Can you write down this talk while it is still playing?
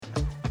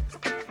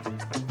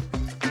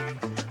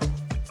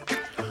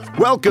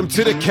Welcome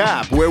to The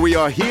Cap, where we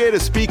are here to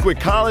speak with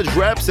college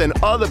reps and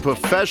other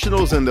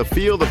professionals in the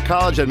field of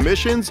college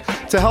admissions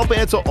to help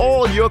answer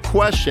all your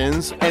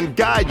questions and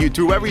guide you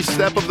through every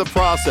step of the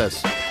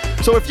process.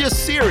 So if you're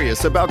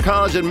serious about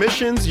college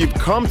admissions, you've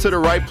come to the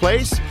right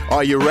place.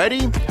 Are you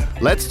ready?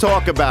 Let's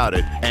talk about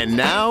it. And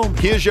now,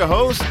 here's your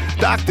host,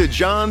 Dr.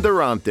 John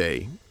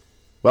Durante.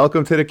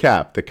 Welcome to The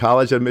Cap, the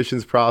College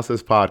Admissions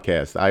Process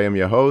Podcast. I am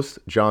your host,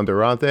 John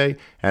Durante,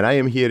 and I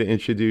am here to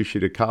introduce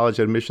you to college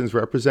admissions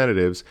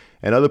representatives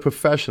and other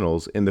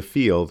professionals in the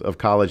field of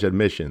college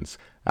admissions.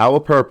 Our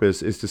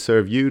purpose is to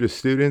serve you, the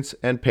students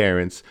and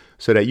parents,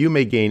 so that you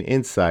may gain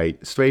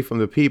insight straight from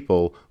the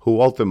people who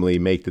ultimately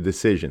make the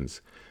decisions.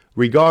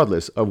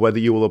 Regardless of whether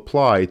you will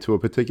apply to a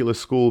particular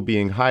school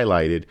being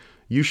highlighted,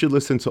 you should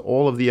listen to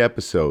all of the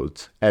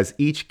episodes, as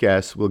each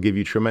guest will give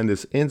you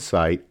tremendous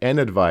insight and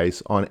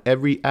advice on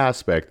every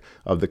aspect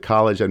of the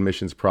college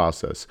admissions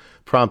process,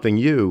 prompting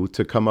you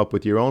to come up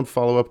with your own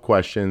follow-up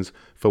questions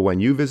for when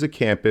you visit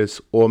campus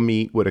or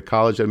meet with a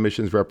college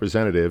admissions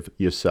representative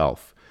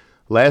yourself.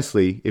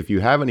 Lastly, if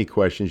you have any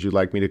questions you'd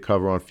like me to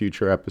cover on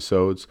future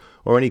episodes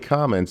or any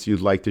comments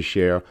you'd like to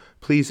share,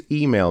 please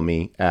email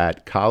me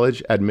at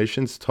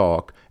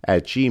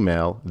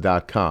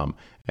collegeadmissionstalk@gmail.com.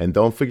 And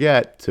don't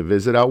forget to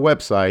visit our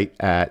website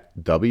at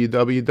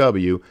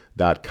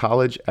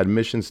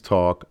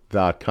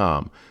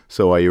www.collegeadmissionstalk.com.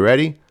 So are you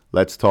ready?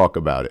 Let's talk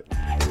about it.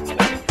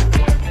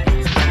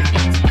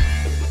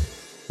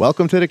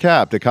 Welcome to The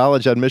Cap, the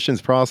College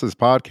Admissions Process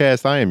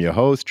Podcast. I am your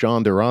host,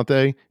 John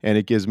Durante, and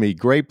it gives me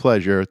great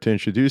pleasure to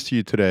introduce to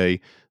you today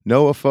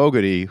Noah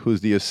Fogarty,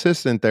 who's the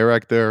Assistant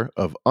Director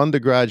of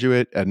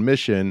Undergraduate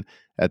Admission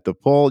at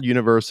DePaul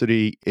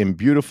University in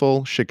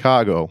beautiful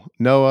Chicago.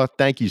 Noah,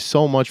 thank you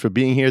so much for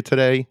being here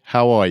today.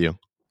 How are you?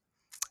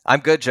 I'm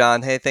good,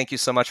 John. Hey, thank you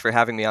so much for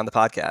having me on the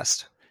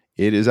podcast.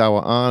 It is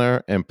our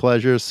honor and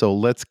pleasure, so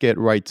let's get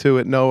right to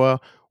it, Noah.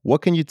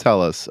 What can you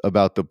tell us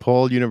about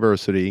DePaul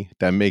University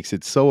that makes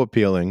it so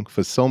appealing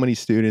for so many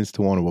students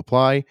to want to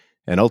apply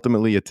and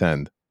ultimately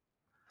attend?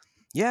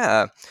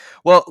 Yeah.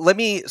 Well, let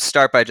me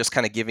start by just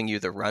kind of giving you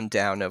the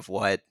rundown of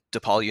what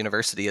DePaul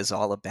University is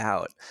all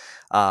about.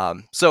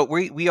 So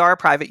we are a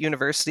private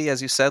university,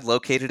 as you said,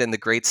 located in the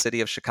great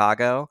city of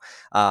Chicago,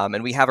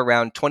 and we have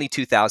around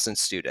 22,000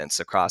 students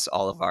across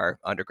all of our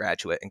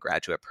undergraduate and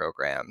graduate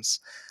programs.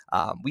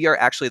 We are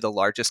actually the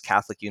largest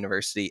Catholic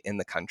university in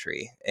the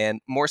country, and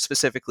more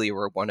specifically,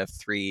 we're one of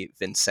three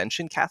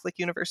Vincentian Catholic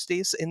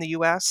universities in the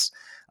U.S.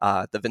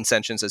 The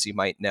Vincentians, as you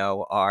might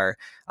know, are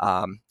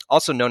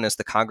also known as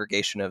the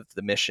Congregation of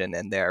the Mission,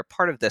 and they're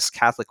part of this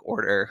Catholic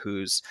order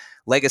whose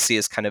legacy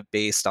is kind of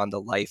based on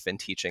the life and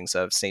teachings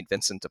of St.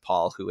 Vincent de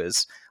Paul, who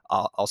is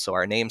also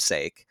our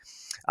namesake.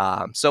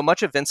 So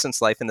much of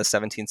Vincent's life in the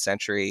 17th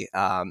century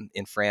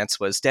in France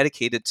was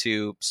dedicated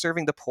to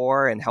serving the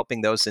poor and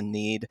helping those in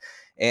need.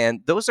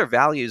 And those are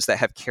values that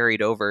have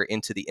carried over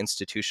into the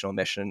institutional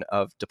mission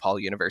of DePaul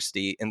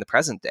University in the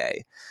present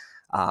day.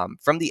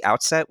 From the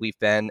outset, we've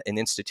been an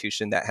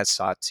institution that has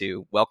sought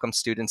to welcome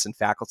students and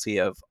faculty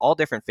of all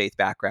different faith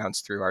backgrounds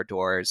through our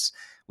doors.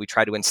 We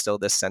try to instill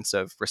this sense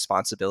of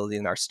responsibility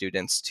in our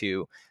students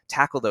to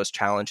tackle those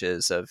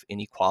challenges of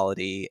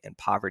inequality and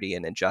poverty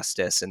and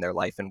injustice in their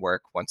life and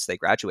work once they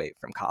graduate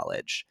from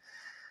college.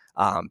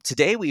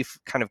 Today, we've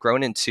kind of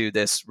grown into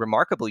this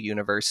remarkable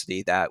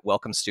university that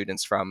welcomes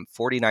students from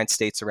 49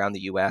 states around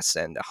the US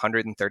and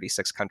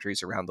 136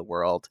 countries around the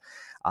world.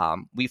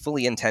 We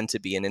fully intend to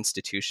be an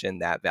institution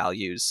that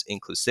values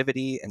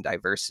inclusivity and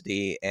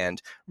diversity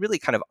and really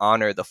kind of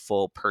honor the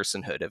full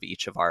personhood of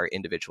each of our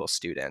individual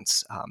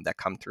students that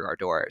come through our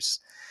doors.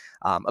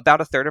 About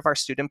a third of our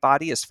student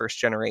body is first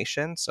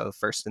generation, so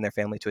first in their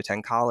family to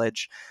attend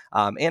college,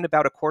 and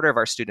about a quarter of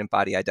our student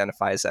body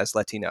identifies as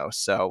Latino.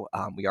 So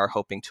we are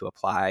hoping to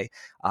apply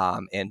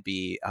and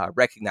be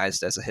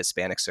recognized as a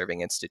Hispanic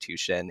serving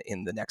institution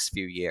in the next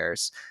few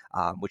years,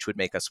 which would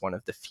make us one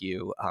of the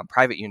few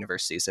private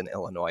universities in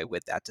Illinois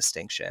with that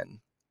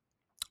distinction.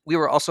 We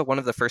were also one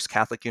of the first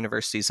Catholic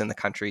universities in the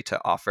country to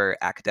offer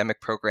academic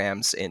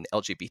programs in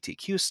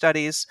LGBTQ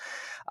studies.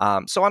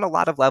 So on a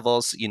lot of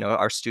levels,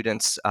 our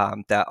students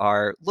that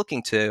are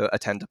looking to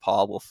attend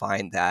DePaul will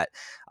find that,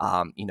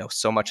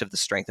 so much of the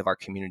strength of our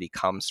community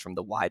comes from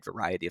the wide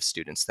variety of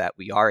students that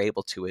we are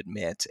able to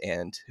admit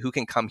and who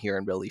can come here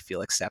and really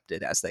feel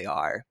accepted as they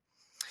are.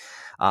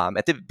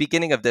 At the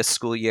beginning of this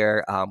school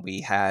year,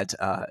 we had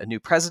a new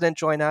president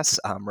join us,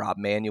 Rob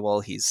Manuel.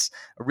 He's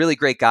a really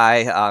great guy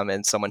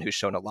and someone who's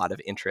shown a lot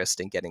of interest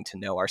in getting to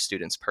know our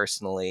students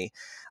personally.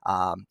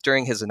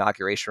 During his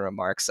inauguration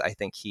remarks, I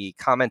think he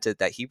commented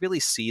that he really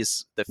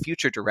sees the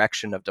future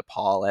direction of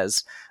DePaul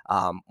as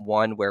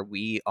one where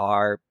we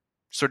are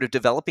sort of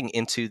developing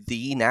into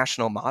the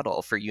national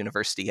model for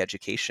university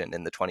education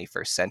in the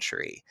 21st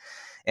century.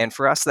 And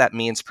for us, that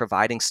means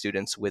providing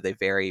students with a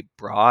very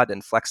broad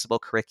and flexible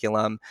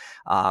curriculum,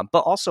 but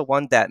also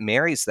one that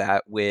marries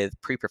that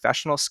with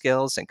pre-professional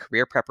skills and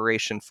career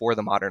preparation for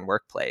the modern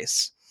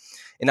workplace.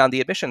 And on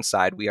the admission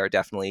side, we are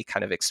definitely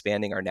kind of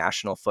expanding our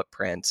national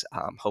footprint,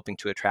 hoping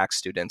to attract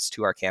students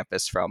to our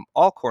campus from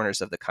all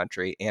corners of the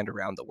country and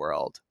around the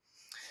world.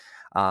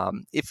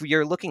 If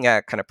you're looking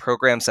at kind of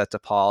programs at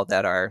DePaul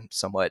that are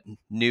somewhat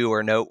new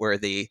or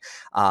noteworthy,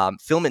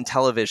 film and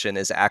television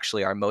is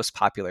actually our most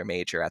popular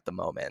major at the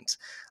moment.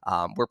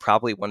 We're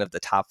probably one of the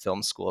top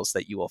film schools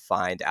that you will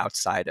find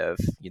outside of,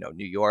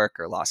 New York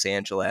or Los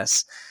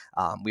Angeles.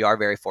 We are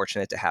very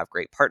fortunate to have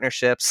great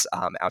partnerships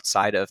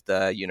outside of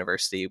the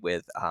university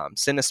with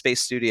CineSpace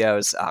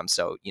Studios.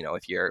 So,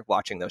 if you're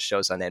watching those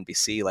shows on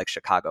NBC like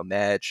Chicago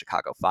Med,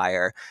 Chicago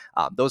Fire,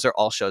 those are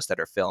all shows that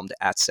are filmed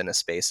at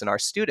CineSpace, and our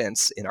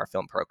students in our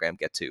film program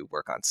get to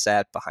work on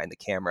set, behind the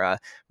camera,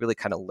 really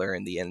kind of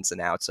learn the ins and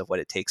outs of what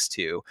it takes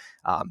to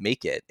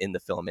make it in the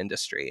film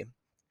industry.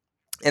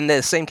 And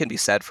the same can be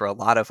said for a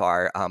lot of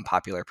our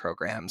popular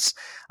programs.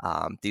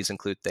 These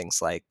include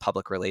things like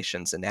public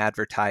relations and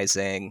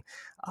advertising,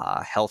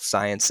 health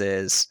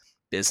sciences,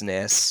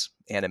 business,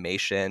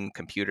 animation,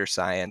 computer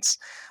science.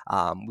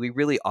 We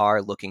really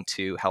are looking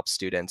to help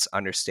students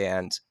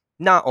understand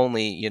not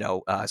only,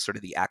 sort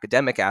of the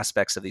academic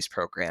aspects of these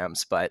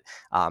programs, but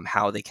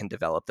how they can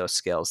develop those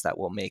skills that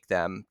will make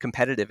them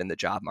competitive in the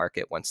job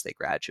market once they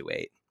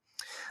graduate.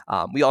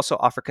 We also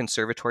offer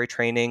conservatory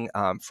training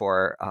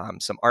for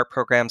some art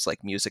programs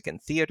like music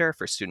and theater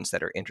for students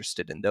that are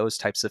interested in those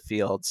types of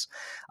fields.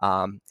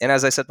 And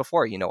as I said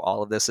before,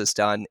 all of this is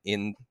done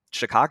in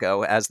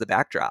Chicago as the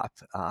backdrop.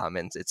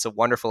 And it's a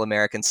wonderful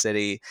American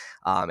city.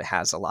 It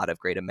has a lot of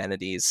great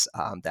amenities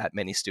that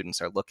many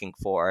students are looking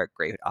for,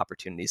 great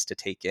opportunities to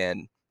take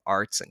in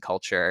arts and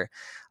culture,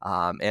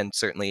 and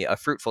certainly a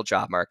fruitful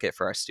job market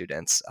for our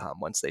students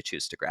once they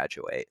choose to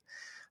graduate.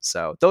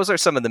 So those are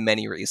some of the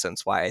many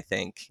reasons why I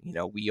think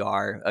we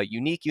are a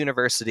unique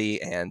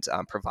university and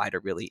provide a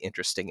really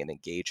interesting and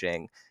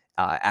engaging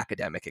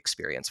academic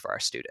experience for our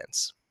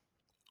students.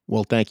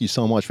 Well, thank you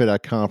so much for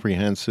that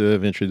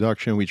comprehensive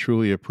introduction. We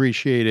truly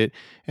appreciate it.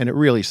 And it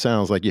really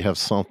sounds like you have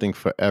something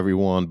for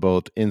everyone,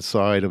 both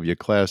inside of your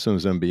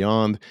classrooms and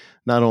beyond,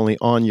 not only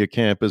on your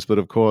campus, but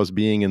of course,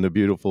 being in the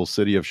beautiful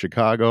city of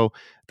Chicago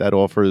that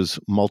offers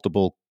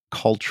multiple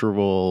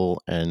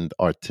cultural and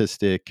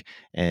artistic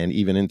and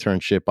even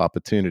internship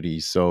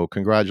opportunities. So,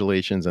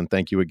 congratulations and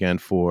thank you again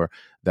for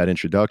that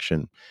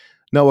introduction.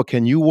 Noah,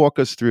 can you walk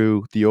us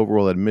through the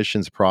overall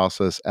admissions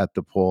process at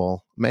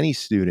DePaul? Many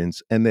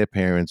students and their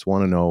parents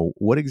want to know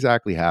what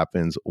exactly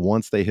happens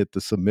once they hit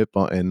the submit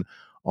button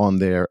on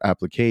their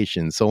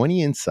application. So,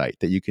 any insight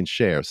that you can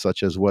share,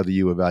 such as whether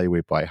you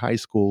evaluate by high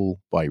school,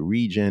 by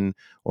region,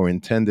 or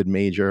intended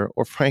major,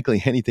 or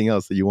frankly, anything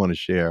else that you want to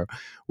share,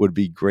 would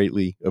be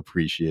greatly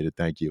appreciated.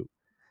 Thank you.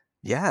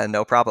 Yeah,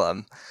 no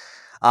problem.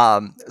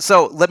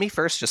 So let me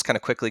first just kind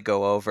of quickly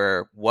go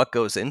over what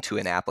goes into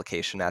an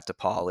application at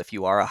DePaul if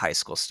you are a high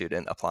school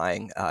student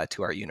applying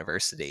to our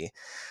university.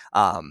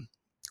 Um,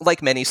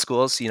 like many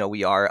schools,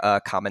 we are a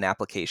common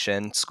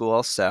application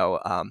school, so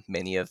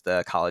many of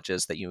the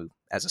colleges that you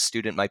as a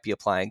student might be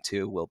applying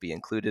to will be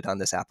included on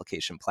this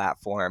application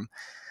platform.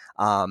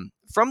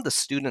 From the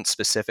students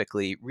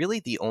specifically,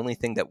 really the only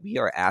thing that we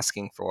are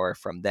asking for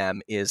from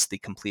them is the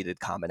completed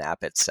Common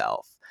App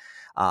itself.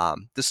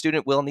 The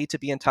student will need to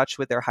be in touch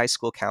with their high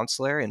school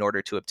counselor in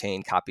order to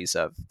obtain copies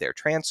of their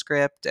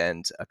transcript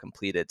and a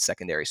completed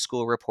secondary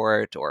school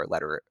report or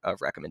letter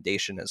of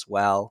recommendation as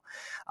well.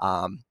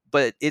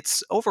 But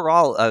it's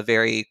overall a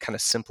very kind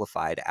of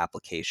simplified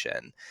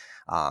application.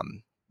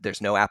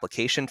 There's no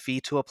application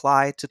fee to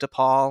apply to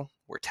DePaul.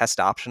 We're test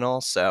optional,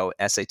 so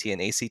SAT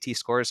and ACT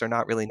scores are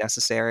not really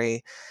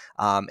necessary.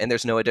 And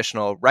there's no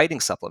additional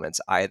writing supplements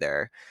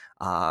either.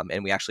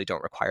 And we actually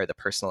don't require the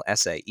personal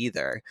essay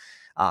either.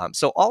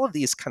 So all of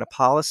these kind of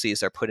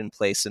policies are put in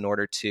place in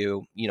order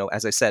to,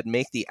 as I said,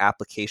 make the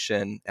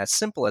application as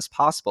simple as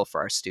possible for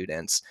our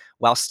students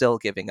while still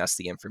giving us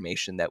the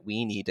information that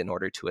we need in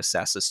order to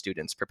assess a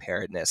student's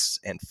preparedness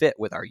and fit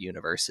with our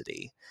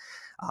university.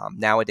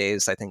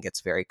 Nowadays, I think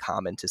it's very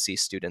common to see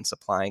students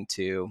applying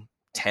to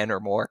 10 or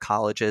more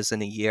colleges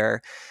in a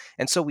year.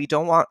 And so we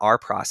don't want our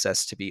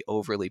process to be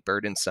overly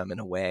burdensome in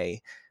a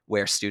way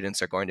where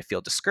students are going to feel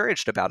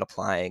discouraged about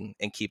applying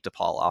and keep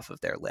DePaul off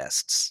of their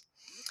lists.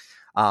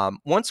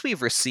 Once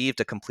we've received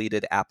a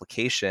completed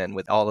application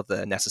with all of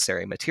the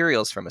necessary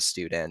materials from a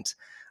student,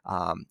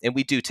 and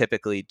we do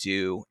typically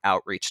do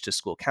outreach to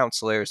school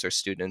counselors or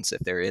students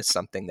if there is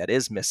something that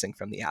is missing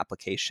from the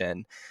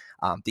application,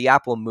 the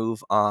app will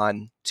move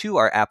on to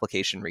our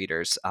application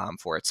readers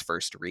for its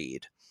first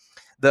read.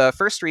 The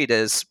first read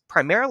is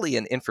primarily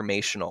an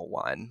informational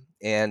one.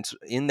 And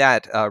in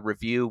that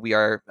review, we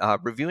are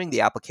reviewing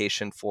the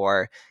application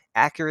for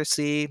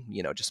accuracy,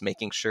 just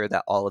making sure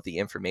that all of the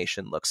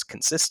information looks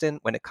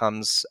consistent when it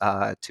comes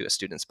to a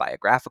student's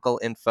biographical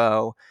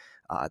info,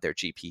 their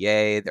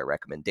GPA, their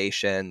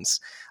recommendations,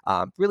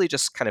 really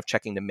just kind of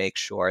checking to make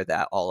sure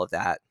that all of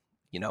that,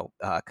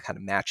 kind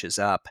of matches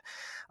up.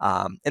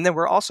 And then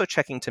we're also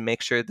checking to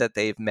make sure that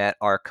they've met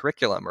our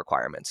curriculum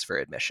requirements for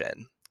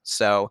admission.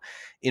 So,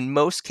 in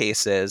most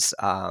cases,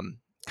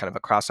 kind of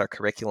across our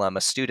curriculum,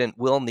 a student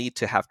will need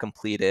to have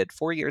completed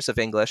 4 years of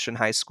English in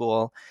high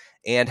school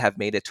and have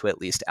made it to at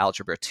least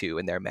Algebra 2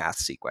 in their math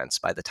sequence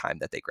by the time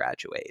that they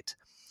graduate.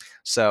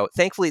 So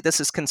thankfully, this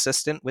is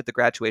consistent with the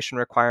graduation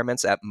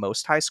requirements at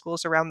most high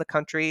schools around the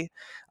country.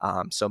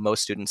 So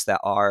most students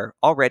that are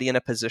already in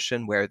a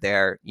position where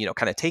they're,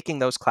 kind of taking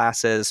those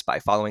classes by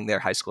following their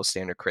high school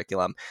standard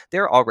curriculum,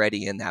 they're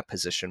already in that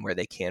position where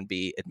they can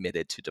be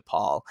admitted to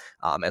DePaul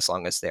as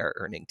long as they're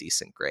earning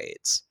decent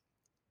grades.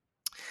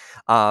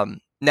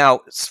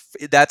 Now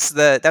that's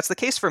the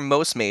case for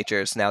most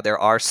majors. Now there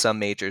are some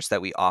majors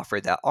that we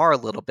offer that are a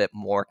little bit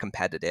more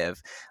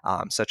competitive,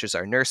 such as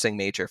our nursing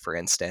major, for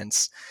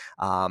instance.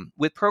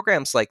 With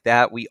programs like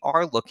that, we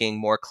are looking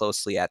more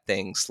closely at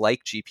things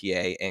like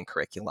GPA and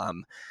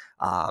curriculum.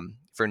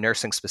 For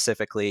nursing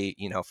specifically,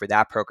 for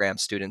that program,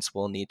 students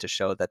will need to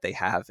show that they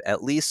have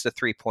at least a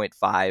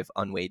 3.5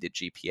 unweighted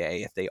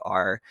GPA if they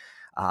are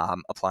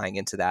applying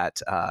into that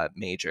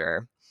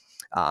major.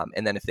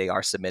 And then if they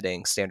are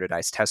submitting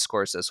standardized test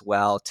scores as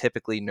well,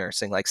 typically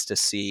nursing likes to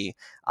see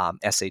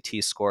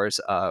SAT scores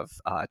of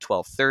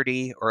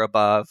 1230 or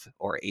above,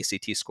 or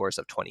ACT scores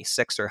of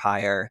 26 or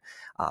higher.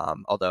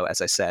 Although,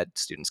 as I said,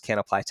 students can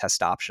apply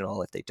test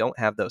optional if they don't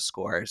have those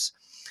scores.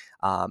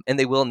 And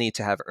they will need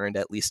to have earned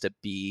at least a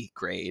B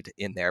grade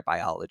in their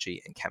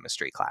biology and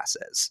chemistry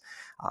classes.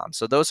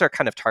 So those are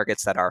kind of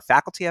targets that our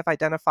faculty have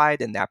identified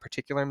in that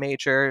particular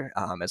major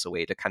as a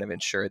way to kind of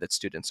ensure that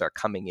students are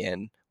coming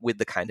in with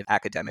the kind of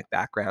academic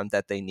background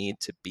that they need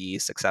to be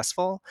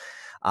successful.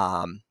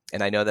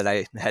 And I know that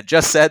I had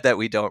just said that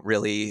we don't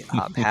really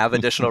have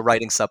additional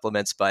writing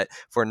supplements, but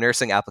for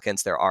nursing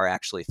applicants, there are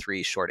actually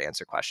 3 short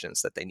answer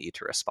questions that they need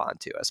to respond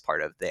to as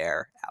part of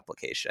their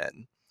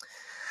application.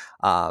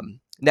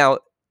 Now,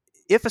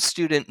 if a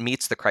student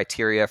meets the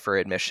criteria for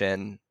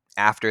admission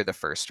after the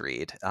first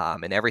read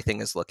and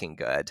everything is looking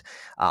good,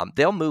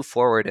 they'll move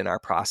forward in our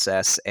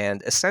process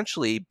and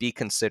essentially be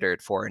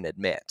considered for an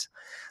admit.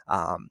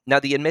 Now,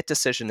 the admit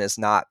decision is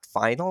not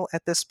final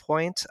at this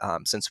point,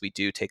 since we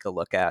do take a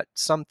look at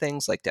some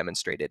things like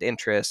demonstrated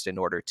interest in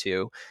order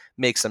to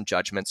make some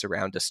judgments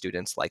around a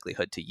student's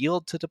likelihood to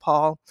yield to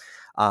DePaul,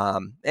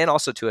 and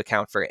also to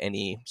account for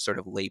any sort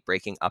of late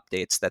breaking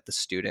updates that the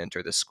student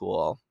or the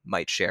school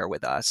might share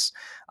with us.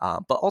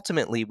 But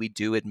ultimately, we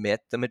do admit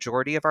the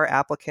majority of our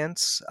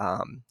applicants.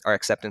 Our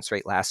acceptance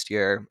rate last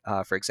year,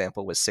 for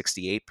example, was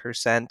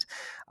 68%.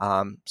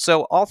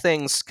 So all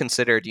things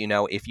considered,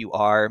 if you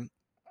are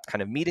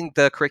kind of meeting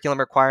the curriculum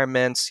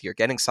requirements, you're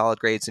getting solid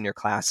grades in your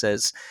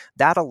classes,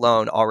 that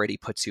alone already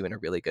puts you in a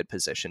really good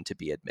position to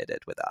be admitted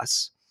with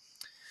us.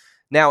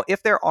 Now,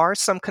 if there are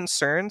some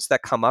concerns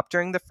that come up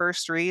during the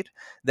first read,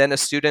 then a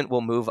student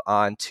will move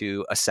on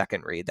to a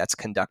second read that's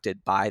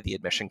conducted by the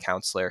admission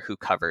counselor who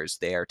covers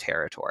their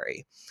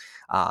territory.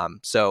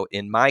 So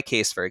in my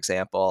case, for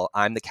example,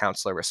 I'm the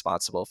counselor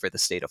responsible for the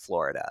state of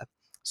Florida.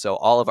 So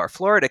all of our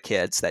Florida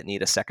kids that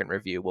need a second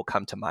review will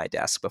come to my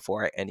desk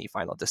before any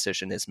final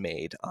decision is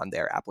made on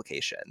their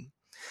application.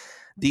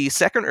 The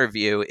second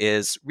review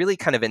is really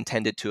kind of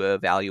intended to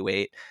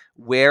evaluate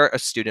where a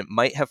student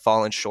might have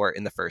fallen short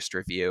in the first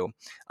review.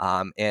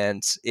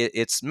 And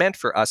it's meant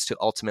for us to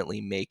ultimately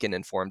make an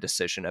informed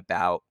decision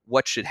about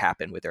what should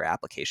happen with their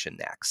application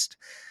next.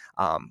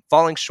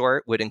 Falling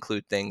short would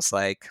include things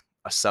like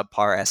a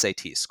subpar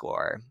SAT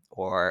score,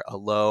 or a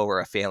low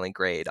or a failing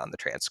grade on the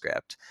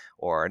transcript,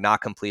 or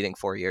not completing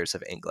 4 years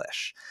of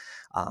English.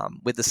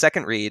 With the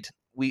second read,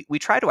 we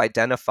try to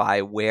identify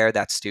where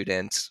that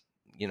student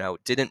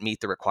didn't meet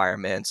the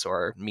requirements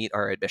or meet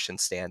our admission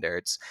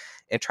standards,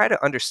 and try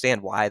to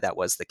understand why that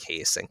was the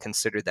case and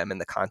consider them in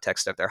the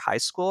context of their high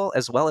school,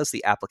 as well as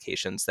the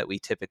applications that we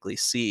typically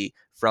see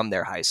from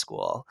their high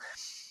school.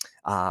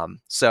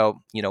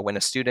 So, when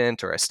a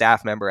student or a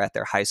staff member at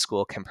their high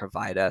school can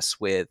provide us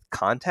with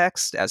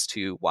context as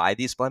to why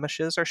these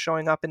blemishes are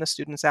showing up in a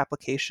student's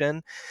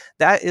application,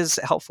 that is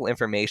helpful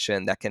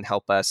information that can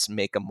help us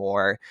make a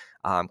more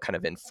kind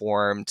of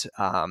informed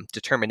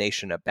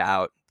determination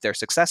about their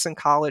success in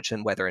college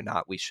and whether or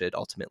not we should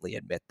ultimately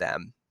admit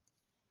them.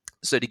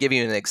 So to give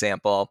you an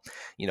example,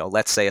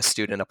 let's say a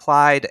student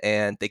applied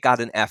and they got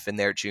an F in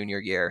their junior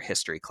year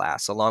history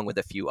class, along with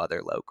a few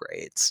other low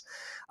grades.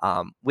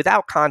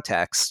 Without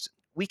context,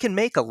 we can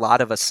make a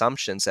lot of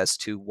assumptions as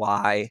to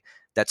why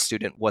that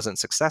student wasn't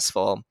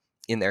successful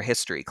in their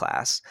history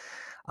class.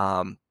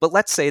 But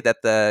let's say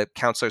that the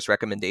counselor's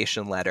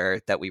recommendation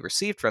letter that we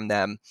received from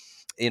them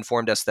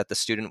informed us that the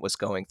student was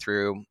going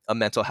through a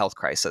mental health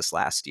crisis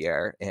last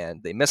year,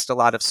 and they missed a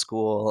lot of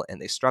school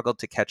and they struggled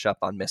to catch up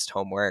on missed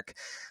homework.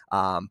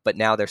 But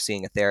now they're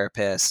seeing a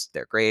therapist,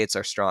 their grades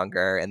are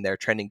stronger, and they're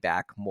trending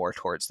back more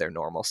towards their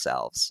normal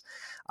selves.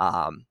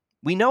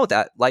 We know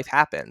that life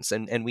happens,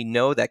 and we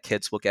know that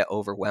kids will get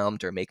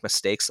overwhelmed or make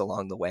mistakes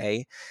along the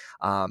way.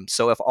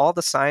 So if all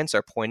the signs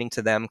are pointing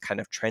to them kind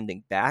of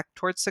trending back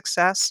towards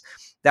success,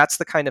 that's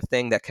the kind of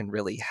thing that can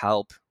really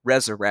help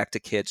resurrect a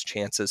kid's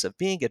chances of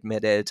being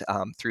admitted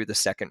through the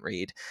second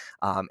read,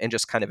 and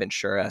just kind of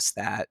ensure us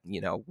that,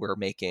 we're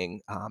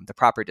making the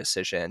proper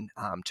decision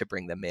to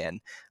bring them in,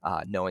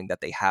 knowing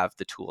that they have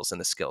the tools and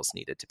the skills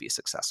needed to be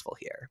successful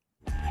here.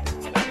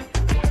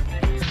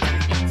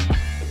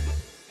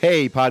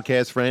 Hey,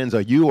 podcast friends,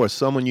 are you or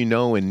someone you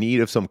know in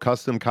need of some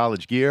custom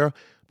college gear?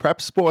 Prep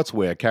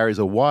Sportswear carries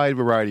a wide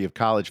variety of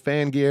college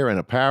fan gear and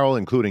apparel,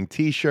 including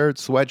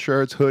t-shirts,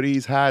 sweatshirts,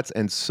 hoodies, hats,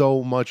 and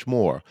so much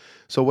more.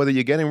 So whether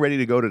you're getting ready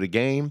to go to the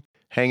game,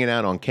 hanging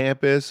out on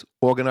campus,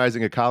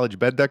 organizing a college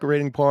bed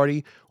decorating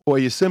party, or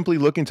you're simply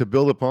looking to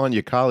build upon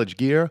your college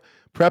gear,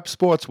 Prep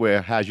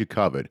Sportswear has you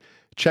covered.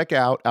 Check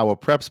out our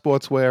Prep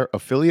Sportswear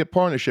affiliate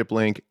partnership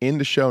link in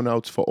the show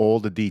notes for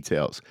all the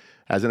details.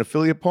 As an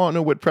affiliate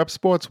partner with Prep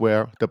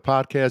Sportswear, the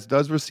podcast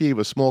does receive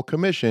a small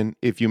commission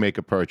if you make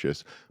a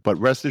purchase. But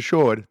rest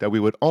assured that we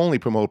would only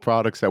promote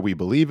products that we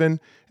believe in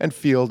and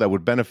feel that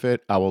would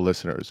benefit our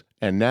listeners.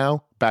 And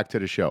now, back to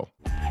the show.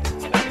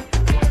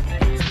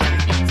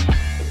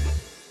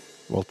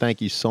 Well, thank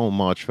you so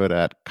much for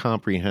that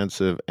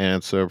comprehensive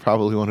answer.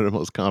 Probably one of the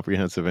most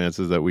comprehensive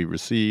answers that we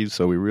received.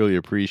 So we really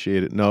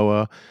appreciate it,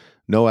 Noah.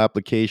 No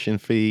application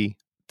fee,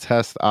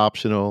 test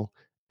optional,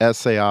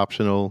 essay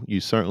optional. You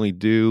certainly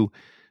do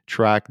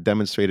track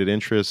demonstrated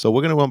interest. So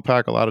we're going to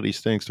unpack a lot of these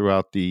things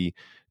throughout the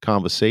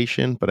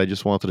conversation, but I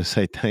just wanted to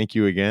say thank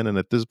you again. And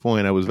at this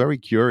point, I was very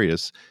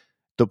curious.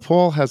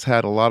 DePaul has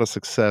had a lot of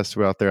success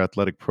throughout their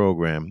athletic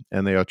program,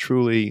 and they are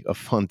truly a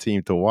fun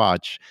team to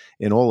watch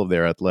in all of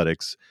their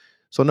athletics.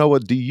 So Noah,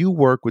 do you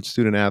work with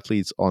student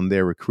athletes on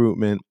their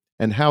recruitment,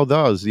 and how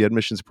does the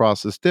admissions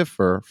process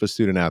differ for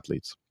student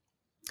athletes?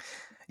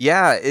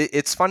 Yeah,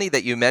 it's funny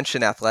that you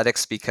mention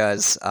athletics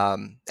because,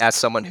 as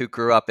someone who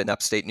grew up in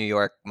upstate New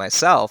York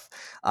myself,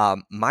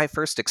 my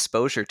first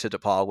exposure to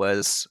DePaul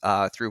was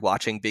through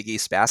watching Big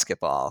East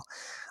basketball.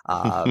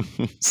 Our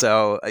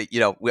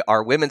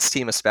women's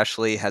team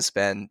especially has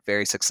been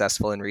very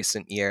successful in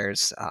recent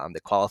years. They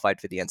qualified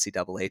for the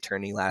NCAA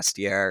tourney last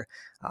year.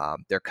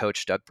 Their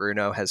coach, Doug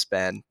Bruno, has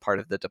been part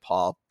of the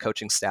DePaul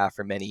coaching staff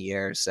for many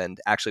years and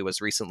actually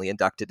was recently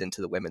inducted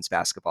into the Women's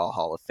Basketball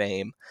Hall of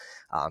Fame.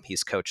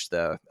 He's coached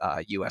the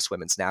U.S.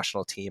 women's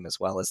national team as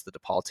well as the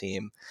DePaul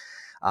team.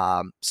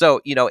 And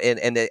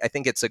I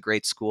think it's a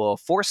great school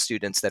for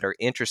students that are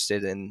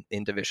interested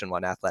in Division I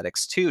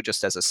athletics too,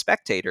 just as a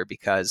spectator,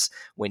 because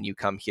when you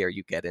come here,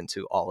 you get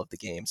into all of the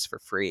games for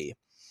free.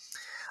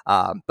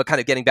 But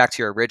kind of getting back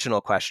to your original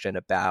question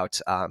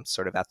about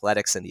sort of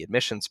athletics and the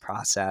admissions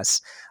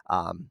process,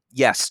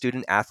 yes,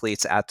 student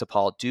athletes at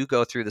DePaul do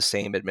go through the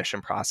same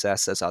admission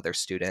process as other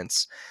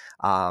students.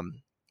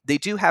 They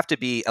do have to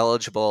be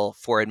eligible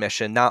for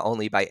admission not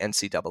only by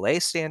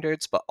NCAA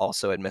standards, but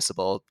also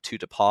admissible to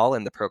DePaul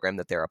in the program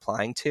that they're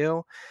applying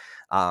to.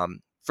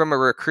 From a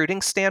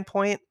recruiting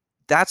standpoint,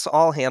 that's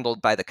all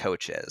handled by the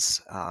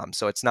coaches.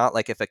 So it's not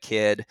like if a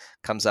kid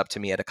comes up to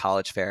me at a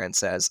college fair and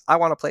says, I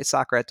want to play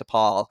soccer at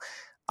DePaul,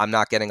 I'm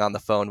not getting on the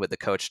phone with the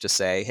coach to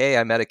say, hey,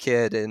 I met a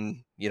kid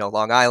in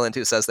Long Island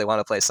who says they want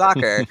to play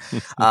soccer.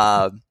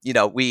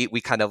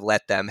 We kind of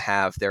let them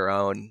have their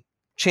own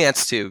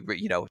chance to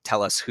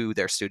tell us who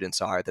their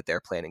students are that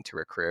they're planning to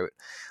recruit.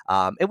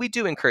 And we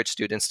do encourage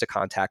students to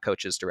contact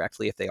coaches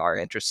directly if they are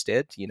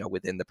interested,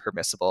 within the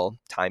permissible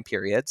time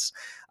periods.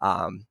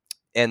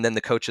 And then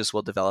the coaches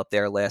will develop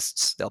their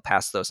lists. They'll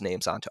pass those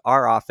names on to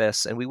our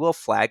office, and we will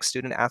flag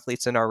student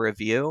athletes in our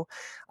review.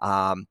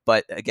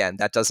 But again,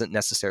 that doesn't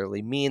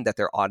necessarily mean that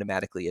they're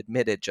automatically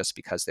admitted just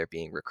because they're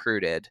being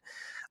recruited.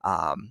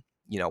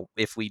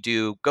 If we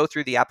do go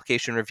through the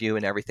application review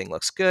and everything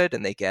looks good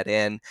and they get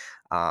in,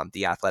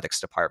 the athletics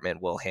department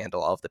will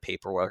handle all of the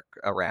paperwork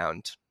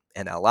around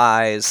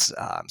NLIs,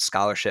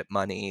 scholarship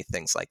money,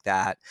 things like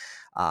that.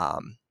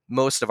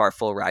 Most of our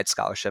full ride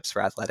scholarships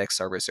for athletics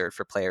are reserved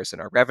for players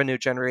in our revenue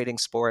generating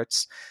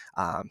sports.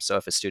 So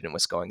if a student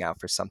was going out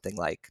for something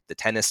like the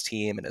tennis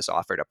team and is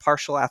offered a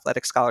partial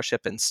athletic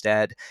scholarship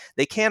instead,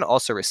 they can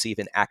also receive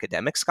an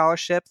academic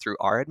scholarship through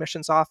our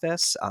admissions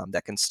office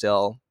that can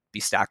still be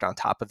stacked on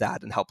top of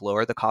that and help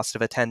lower the cost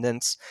of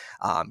attendance.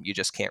 You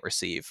just can't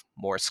receive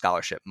more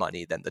scholarship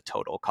money than the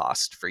total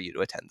cost for you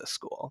to attend the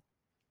school.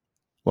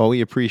 Well,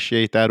 we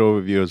appreciate that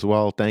overview as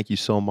well. Thank you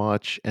so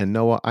much. And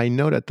Noah, I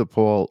know that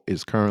DePaul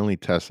is currently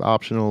test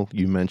optional.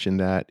 You mentioned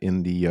that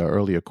in the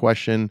earlier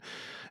question.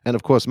 And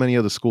of course, many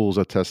other schools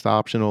are test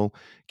optional.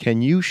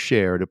 Can you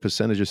share the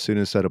percentage of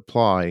students that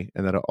apply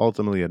and that are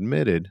ultimately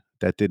admitted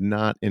that did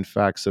not, in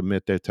fact,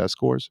 submit their test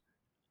scores?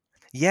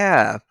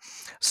 Yeah.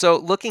 So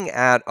looking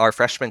at our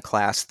freshman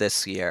class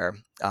this year,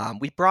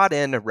 we brought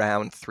in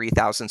around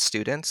 3,000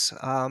 students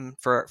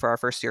for our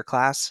first year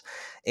class.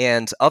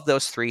 And of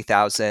those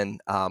 3,000,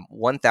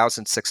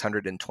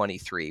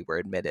 1,623 were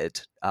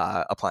admitted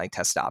applying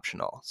test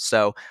optional.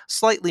 So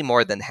slightly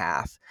more than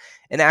half.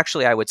 And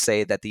actually, I would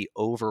say that the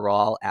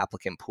overall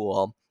applicant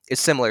pool is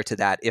similar to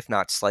that, if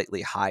not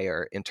slightly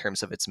higher in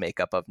terms of its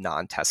makeup of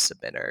non-test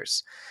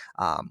submitters.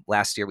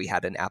 Last year, we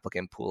had an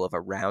applicant pool of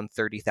around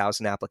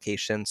 30,000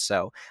 applications.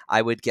 So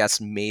I would guess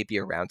maybe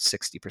around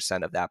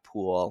 60% of that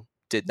pool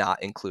did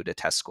not include a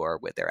test score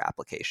with their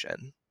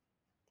application.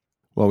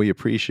 Well, we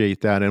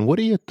appreciate that. And what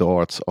are your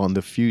thoughts on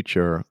the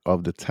future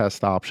of the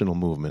test optional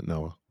movement,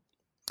 Noah?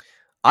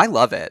 I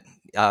love it.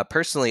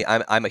 Personally,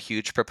 I'm a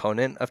huge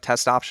proponent of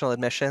test optional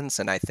admissions,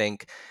 and I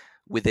think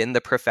within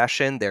the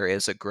profession there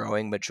is a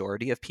growing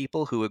majority of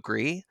people who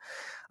agree.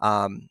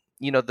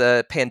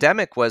 The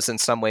pandemic was in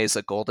some ways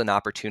a golden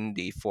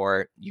opportunity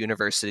for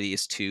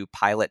universities to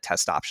pilot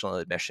test optional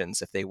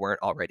admissions if they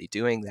weren't already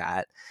doing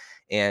that.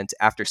 And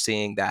after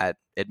seeing that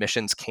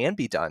admissions can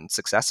be done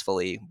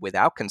successfully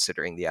without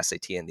considering the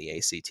SAT and the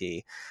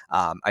ACT,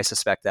 I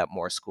suspect that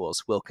more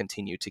schools will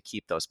continue to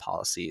keep those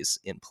policies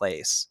in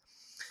place.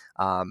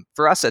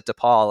 For us at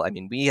DePaul, I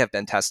mean, we have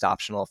been test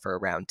optional for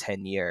around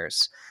 10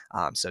 years.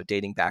 So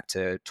dating back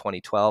to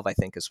 2012, I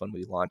think is when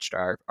we launched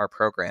our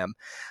program.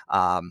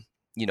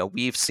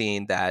 We've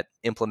seen that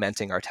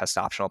implementing our test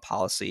optional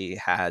policy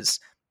has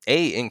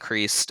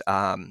increased,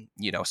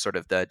 sort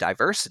of the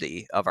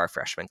diversity of our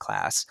freshman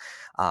class,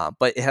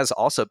 but it has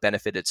also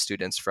benefited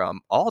students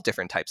from all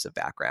different types of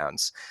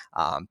backgrounds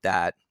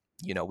that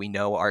we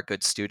know are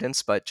good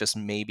students, but just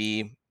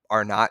maybe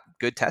are not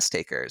good test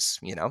takers.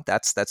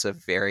 That's a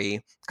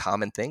very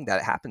common thing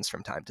that happens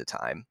from time to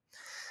time.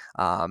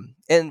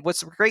 And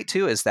what's great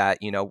too is that,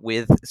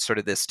 with sort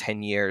of this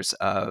 10 years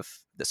of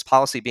this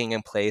policy being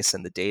in place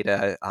and the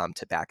data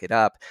to back it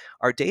up,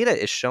 our data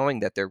is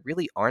showing that there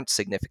really aren't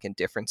significant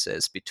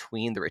differences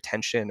between the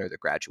retention or the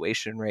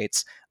graduation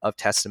rates of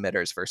test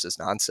submitters versus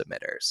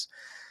non-submitters.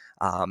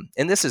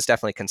 And this is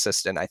definitely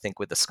consistent, I think,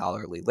 with the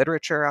scholarly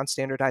literature on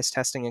standardized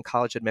testing in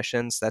college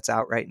admissions that's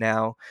out right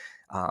now.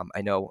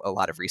 I know a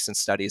lot of recent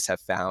studies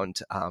have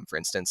found, for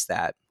instance,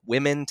 that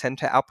women tend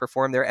to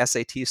outperform their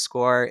SAT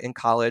score in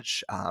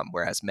college,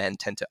 whereas men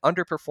tend to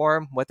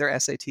underperform what their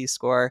SAT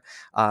score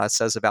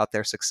says about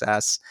their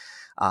success.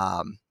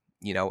 A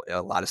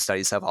lot of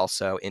studies have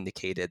also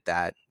indicated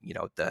that,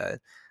 the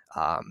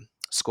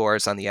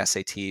scores on the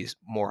SATs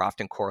more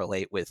often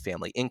correlate with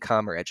family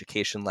income or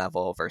education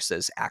level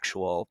versus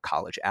actual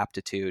college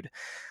aptitude.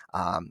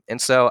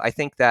 And so I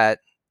think that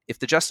if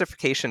the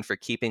justification for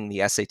keeping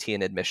the SAT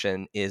in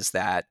admission is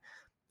that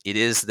it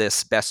is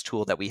this best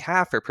tool that we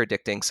have for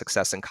predicting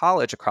success in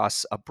college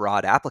across a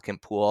broad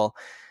applicant pool,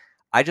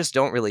 I just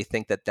don't really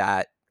think that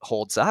that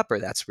holds up or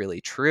that's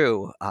really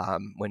true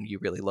when you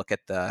really look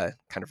at the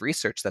kind of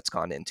research that's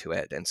gone into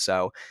it. And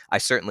so I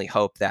certainly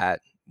hope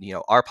that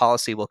our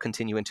policy will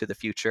continue into the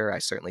future. I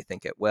certainly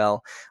think it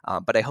will,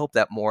 but I hope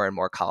that more and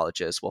more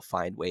colleges will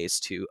find ways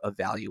to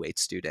evaluate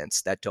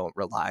students that don't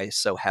rely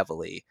so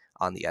heavily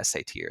on the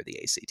SAT or the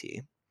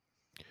ACT.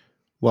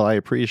 Well, I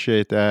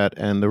appreciate that.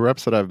 And the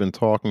reps that I've been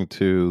talking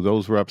to,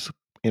 those reps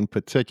in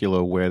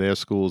particular, where their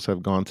schools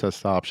have gone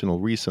test optional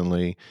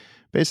recently,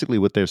 basically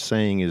what they're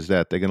saying is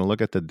that they're going to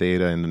look at the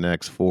data in the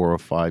next 4 or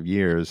 5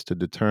 years to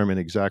determine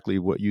exactly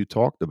what you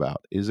talked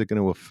about. Is it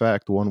going to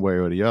affect one way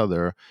or the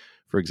other,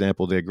 for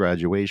example, their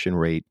graduation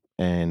rate?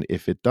 And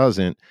if it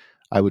doesn't,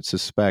 I would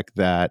suspect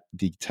that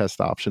the test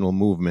optional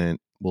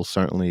movement will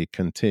certainly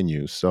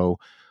continue. So,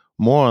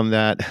 more on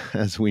that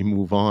as we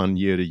move on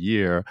year to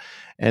year.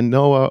 And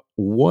Noah,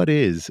 what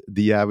is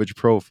the average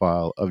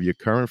profile of your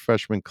current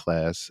freshman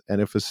class?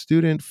 And if a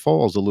student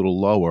falls a little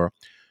lower,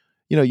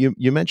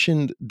 you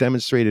mentioned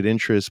demonstrated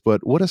interest,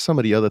 but what are some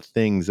of the other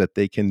things that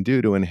they can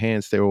do to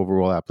enhance their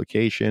overall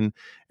application?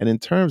 And in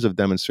terms of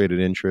demonstrated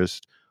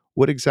interest,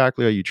 what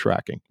exactly are you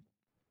tracking?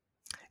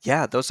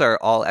 Yeah, those are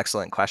all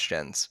excellent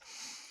questions.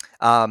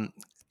 Um,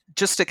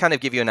 just to kind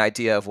of give you an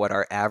idea of what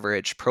our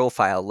average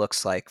profile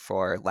looks like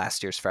for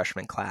last year's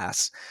freshman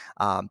class,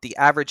 the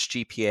average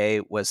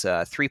GPA was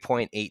a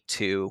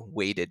 3.82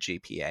 weighted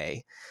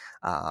GPA.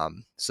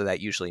 So that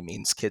usually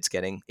means kids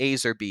getting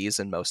A's or B's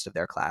in most of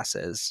their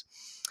classes.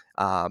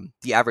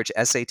 The average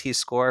SAT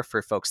score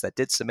for folks that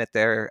did submit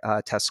their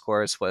test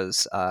scores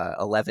was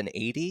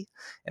 1180,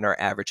 and our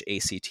average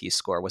ACT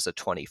score was a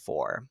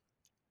 24.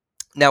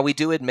 Now, we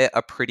do admit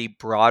a pretty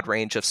broad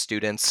range of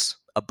students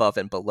above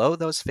and below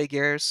those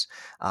figures.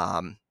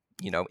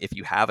 If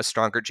you have a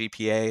stronger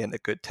GPA and a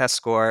good test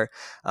score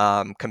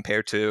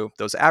compared to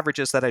those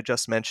averages that I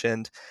just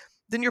mentioned,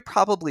 then you're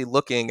probably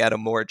looking at a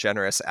more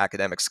generous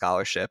academic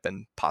scholarship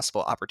and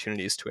possible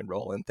opportunities to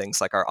enroll in things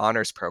like our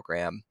honors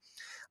program.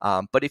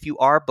 But if you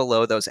are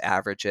below those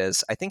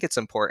averages, I think it's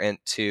important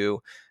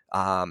to,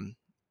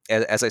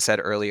 as I said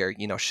earlier,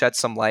 shed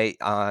some light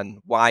on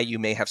why you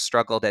may have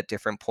struggled at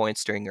different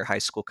points during your high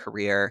school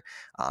career.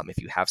 If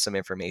you have some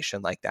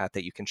information like that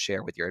that you can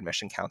share with your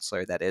admission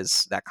counselor,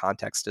 that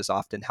context is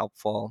often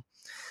helpful.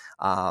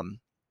 Um,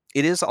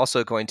 it is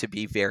also going to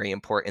be very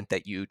important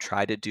that you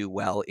try to do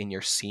well in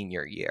your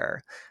senior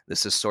year.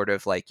 This is sort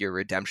of like your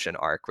redemption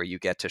arc where you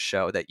get to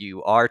show that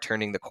you are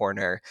turning the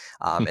corner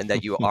and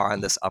that you are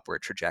on this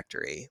upward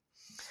trajectory.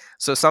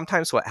 So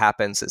sometimes what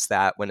happens is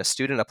that when a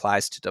student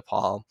applies to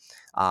DePaul,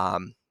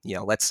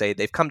 Let's say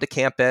they've come to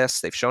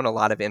campus, they've shown a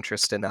lot of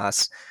interest in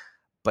us,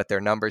 but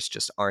their numbers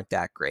just aren't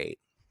that great.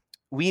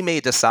 We may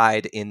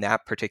decide in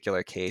that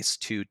particular case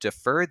to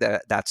defer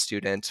that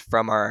student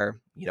from our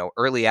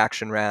early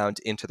action round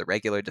into the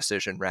regular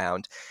decision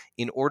round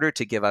in order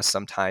to give us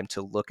some time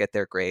to look at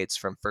their grades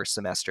from first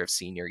semester of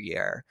senior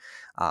year.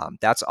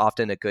 That's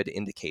often a good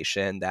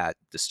indication that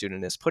the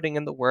student is putting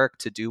in the work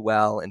to do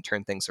well and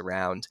turn things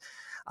around.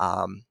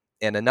 Um,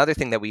 and another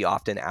thing that we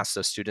often ask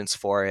those students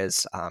for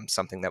is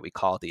something that we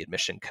call the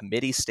admission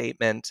committee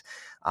statement.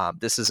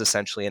 This is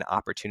essentially an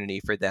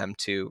opportunity for them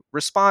to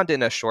respond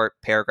in a short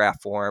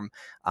paragraph form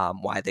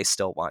why they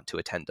still want to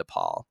attend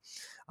DePaul.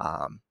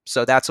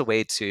 So that's a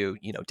way to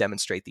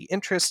demonstrate the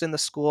interest in the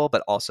school,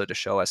 but also to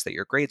show us that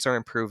your grades are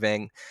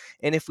improving.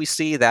 And if we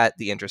see that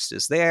the interest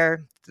is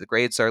there, the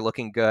grades are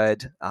looking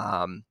good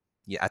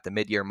at the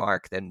mid-year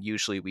mark, then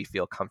usually we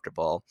feel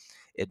comfortable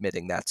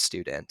admitting that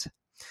student.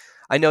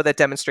 I know that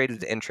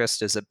demonstrated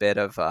interest is a bit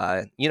of,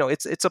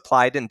 it's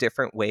applied in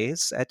different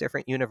ways at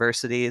different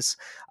universities.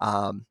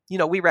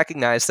 We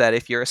recognize that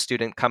if you're a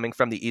student coming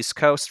from the East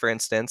Coast, for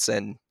instance,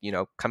 and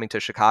coming to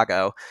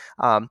Chicago,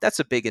 that's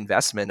a big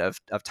investment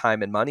of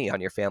time and money on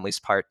your family's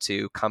part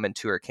to come and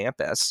tour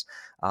campus.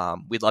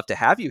 We'd love to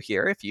have you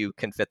here if you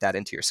can fit that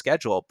into your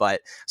schedule, but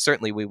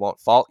certainly we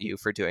won't fault you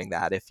for doing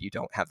that if you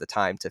don't have the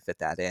time to fit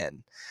that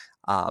in.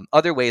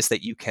 Other ways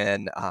that you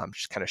can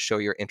kind of show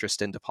your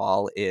interest in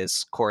DePaul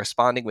is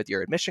corresponding with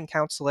your admission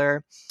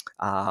counselor,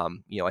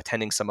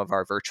 attending some of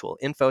our virtual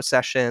info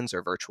sessions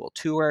or virtual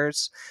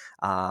tours.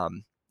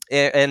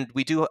 And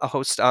we do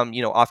host,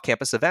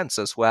 off-campus events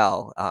as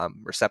well,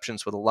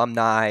 receptions with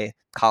alumni,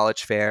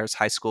 college fairs,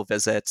 high school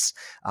visits,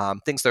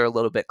 things that are a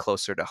little bit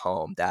closer to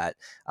home that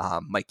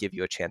might give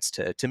you a chance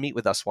to meet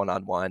with us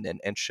one-on-one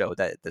and show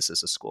that this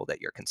is a school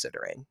that you're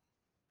considering.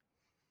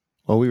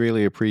 Well, we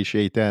really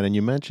appreciate that. And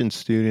you mentioned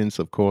students,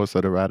 of course,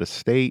 that are out of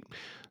state.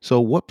 So,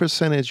 what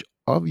percentage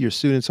of your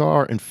students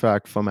are, in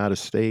fact, from out of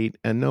state?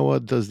 And Noah,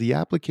 does the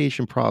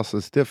application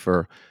process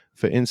differ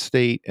for in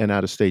state and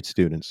out of state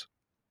students?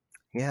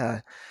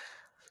 Yeah.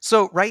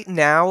 So right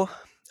now,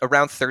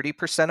 around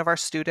 30% of our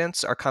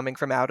students are coming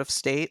from out of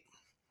state.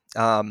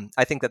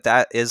 I think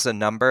that is a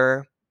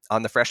number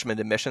on the freshman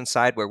admission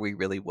side where we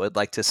really would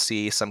like to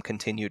see some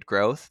continued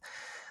growth.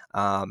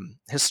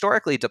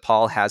 Historically,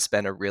 DePaul has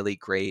been a really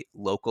great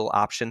local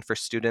option for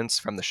students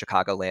from the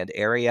Chicagoland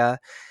area.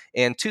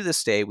 And to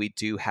this day, we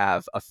do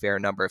have a fair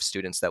number of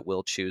students that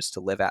will choose to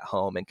live at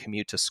home and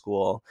commute to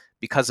school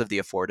because of the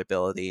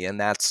affordability. And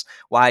that's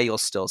why you'll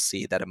still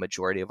see that a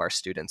majority of our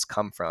students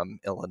come from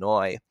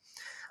Illinois.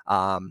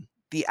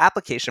 The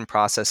application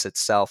process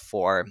itself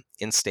for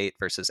in state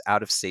versus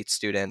out of state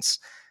students,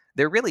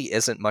 there really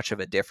isn't much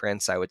of a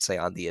difference, I would say,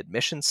 on the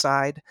admission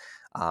side.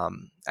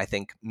 I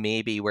think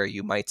maybe where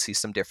you might see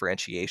some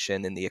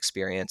differentiation in the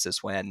experience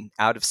is when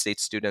out of state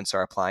students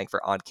are applying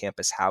for on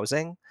campus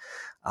housing.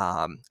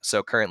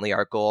 So currently,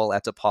 our goal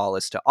at DePaul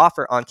is to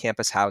offer on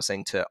campus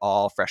housing to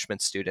all freshman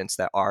students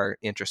that are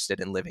interested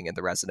in living in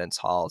the residence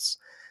halls.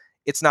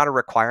 It's not a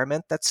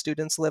requirement that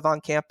students live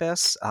on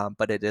campus,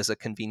 but it is a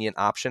convenient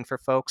option for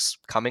folks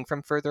coming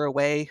from further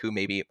away who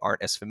maybe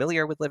aren't as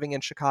familiar with living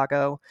in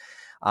Chicago.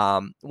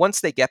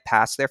 Once they get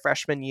past their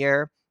freshman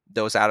year,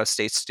 those out of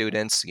state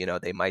students,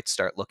 they might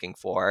start looking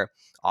for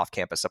off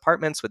campus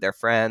apartments with their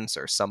friends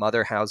or some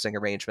other housing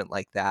arrangement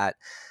like that.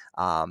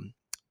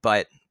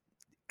 But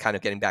kind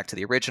of getting back to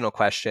the original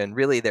question,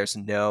 really there's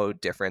no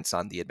difference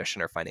on the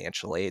admission or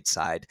financial aid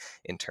side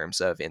in terms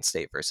of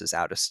in-state versus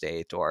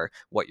out-of-state or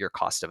what your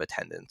cost of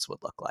attendance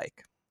would look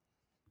like.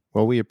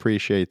 Well, we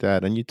appreciate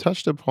that. And you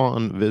touched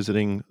upon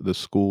visiting the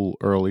school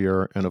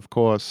earlier. And of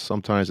course,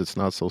 sometimes it's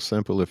not so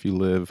simple if you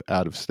live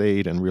out of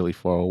state and really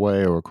far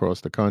away or across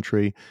the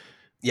country.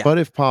 Yeah. But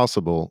if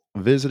possible,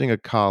 visiting a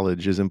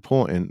college is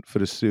important for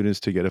the students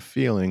to get a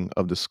feeling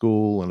of the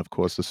school and, of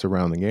course, the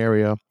surrounding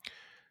area.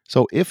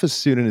 So, if a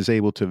student is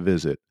able to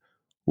visit,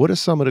 what are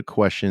some of the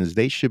questions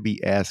they should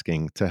be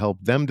asking to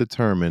help them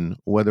determine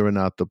whether or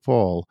not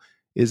DePaul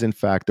is, in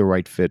fact, the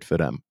right fit for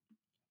them?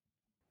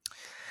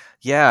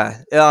 Yeah.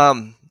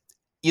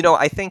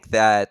 I think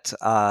that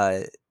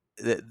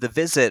the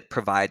visit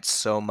provides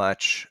so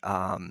much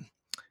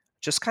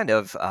just kind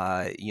of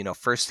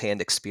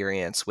firsthand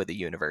experience with a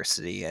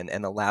university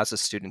and allows a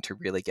student to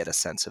really get a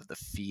sense of the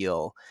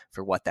feel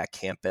for what that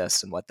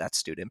campus and what that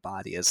student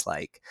body is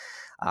like.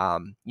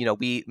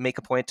 We make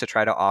a point to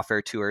try to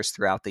offer tours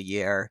throughout the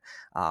year.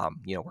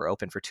 We're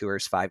open for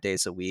tours 5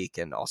 days a week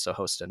and also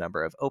host a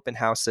number of open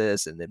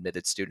houses and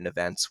admitted student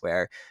events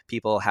where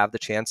people have the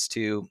chance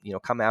to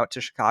come out to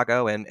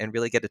Chicago and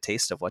really get a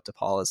taste of what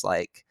DePaul is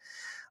like.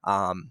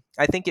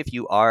 I think if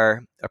you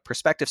are a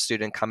prospective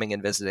student coming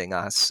and visiting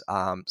us,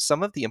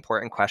 some of the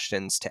important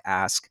questions to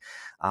ask.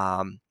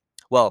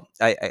 Well,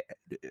 I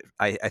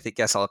think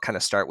guess I'll kind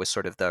of start with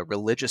sort of the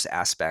religious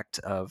aspect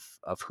of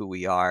who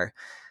we are.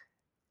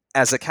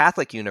 As a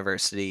Catholic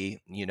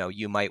university,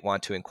 you might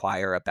want to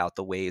inquire about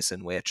the ways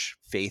in which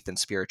faith and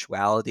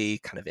spirituality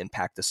kind of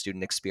impact the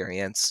student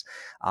experience.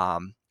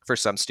 For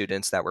some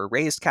students that were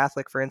raised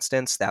Catholic, for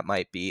instance, that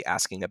might be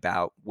asking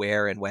about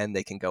where and when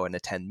they can go and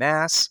attend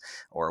Mass,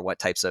 or what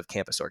types of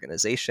campus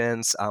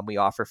organizations we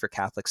offer for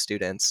Catholic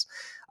students.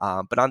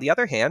 But on the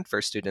other hand,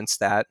 for students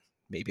that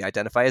maybe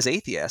identify as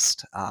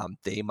atheist,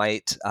 they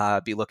might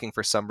be looking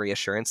for some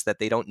reassurance that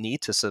they don't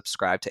need to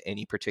subscribe to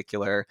any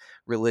particular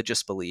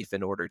religious belief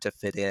in order to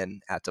fit in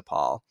at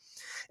DePaul.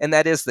 And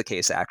that is the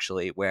case,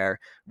 actually, where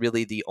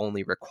really the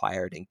only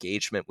required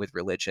engagement with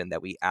religion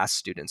that we ask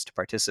students to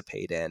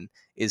participate in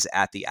is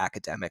at the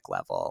academic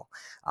level,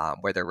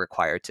 where they're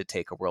required to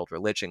take a world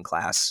religion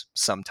class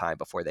sometime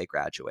before they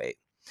graduate.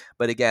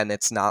 But again,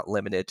 it's not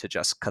limited to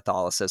just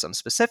Catholicism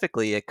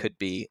specifically, it could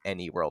be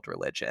any world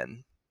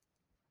religion.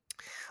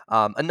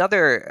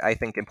 Another, I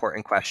think,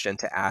 important question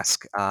to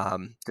ask,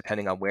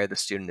 depending on where the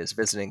student is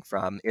visiting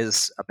from,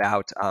 is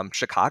about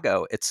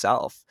Chicago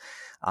itself.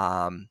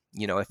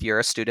 If you're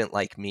a student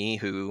like me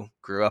who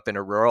grew up in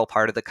a rural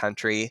part of the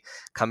country,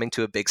 coming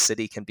to a big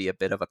city can be a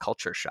bit of a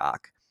culture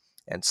shock.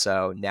 And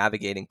so,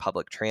 navigating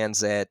public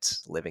transit,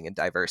 living in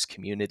diverse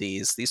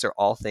communities, these are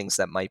all things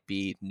that might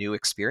be new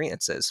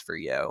experiences for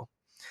you.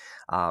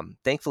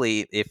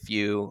 Thankfully, if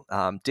you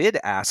did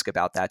ask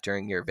about that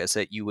during your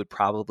visit, you would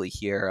probably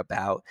hear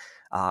about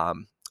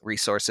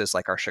resources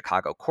like our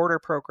Chicago Quarter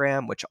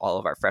program, which all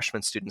of our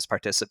freshman students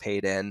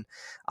participate in.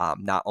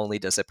 Not only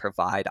does it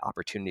provide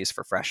opportunities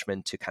for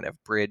freshmen to kind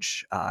of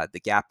bridge the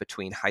gap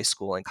between high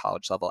school and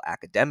college level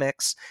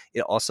academics,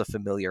 it also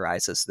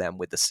familiarizes them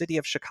with the city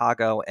of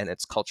Chicago and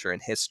its culture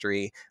and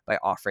history by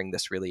offering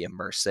this really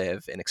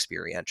immersive and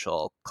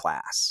experiential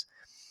class.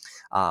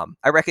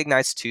 I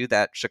recognize too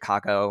that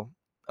Chicago,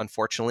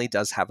 unfortunately,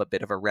 does have a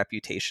bit of a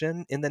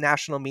reputation in the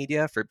national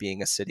media for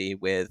being a city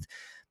with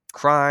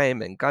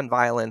crime and gun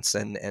violence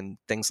and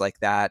things like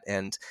that.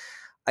 And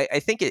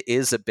I think it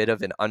is a bit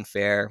of an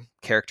unfair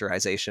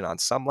characterization on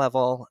some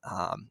level.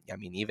 I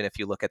mean, even if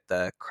you look at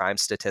the crime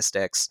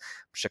statistics,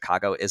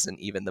 Chicago isn't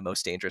even the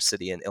most dangerous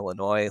city in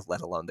Illinois,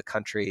 let alone the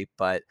country.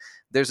 But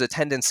there's a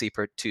tendency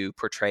to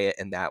portray it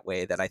in that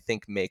way that I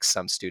think makes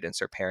some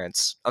students or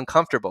parents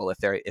uncomfortable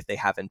if they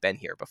haven't been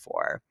here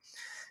before.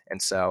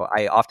 And so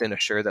I often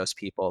assure those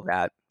people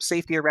that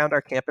safety around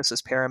our campus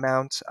is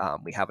paramount.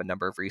 We have a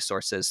number of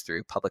resources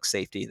through public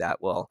safety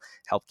that will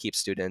help keep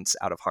students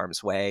out of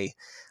harm's way.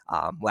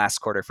 Last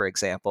quarter, for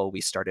example,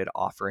 we started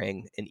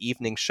offering an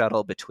evening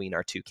shuttle between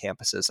our two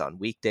campuses on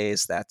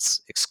weekdays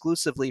that's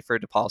exclusively for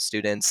DePaul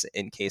students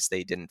in case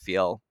they didn't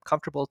feel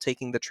comfortable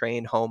taking the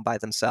train home by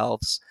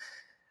themselves.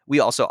 We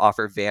also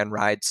offer van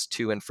rides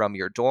to and from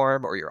your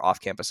dorm or your off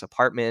campus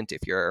apartment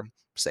if you're,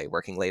 say,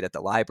 working late at the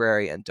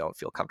library and don't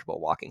feel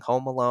comfortable walking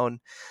home alone.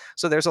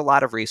 So there's a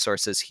lot of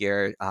resources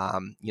here,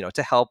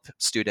 to help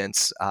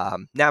students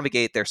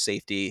navigate their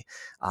safety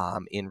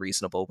in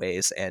reasonable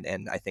ways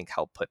and I think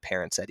help put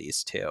parents at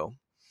ease too.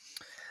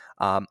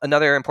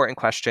 Another important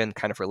question,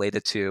 kind of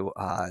related to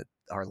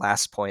our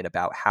last point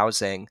about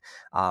housing,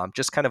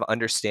 just kind of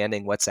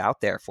understanding what's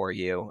out there for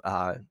you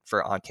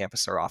for on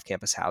campus or off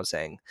campus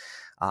housing.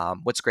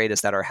 What's great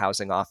is that our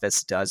housing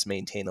office does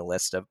maintain a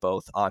list of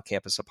both on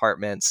campus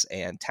apartments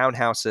and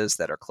townhouses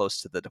that are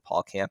close to the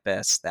DePaul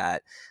campus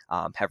that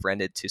have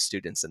rented to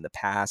students in the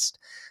past.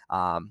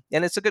 And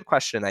it's a good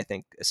question, I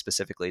think,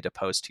 specifically to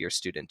pose to your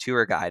student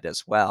tour guide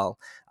as well,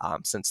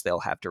 since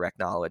they'll have direct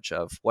knowledge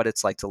of what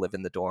it's like to live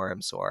in the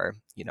dorms or,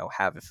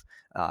 have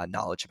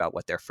knowledge about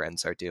what their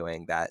friends are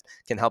doing that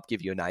can help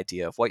give you an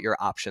idea of what your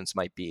options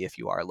might be if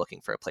you are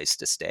looking for a place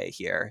to stay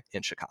here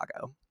in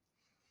Chicago.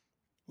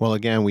 Well,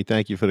 again, we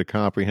thank you for the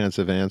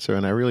comprehensive answer,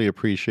 and I really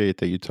appreciate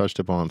that you touched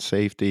upon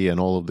safety and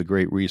all of the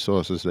great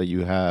resources that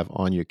you have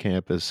on your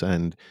campus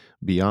and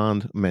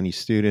beyond. Many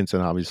students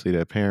and obviously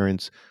their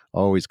parents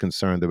are always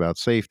concerned about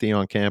safety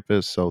on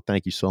campus. So,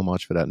 thank you so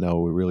much for that. No,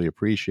 we really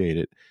appreciate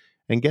it.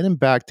 And getting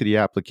back to the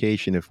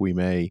application, if we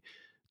may,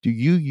 do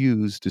you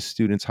use the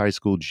student's high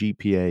school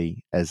GPA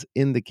as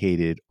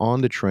indicated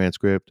on the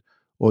transcript,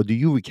 or do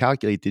you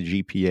recalculate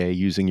the GPA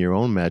using your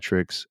own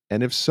metrics?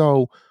 And if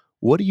so,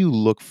 what do you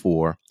look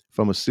for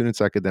from a student's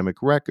academic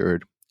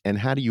record, and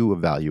how do you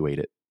evaluate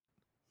it?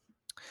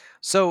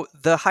 So,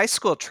 the high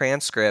school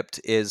transcript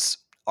is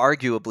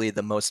arguably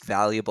the most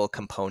valuable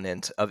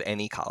component of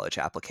any college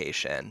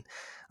application.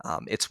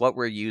 It's what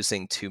we're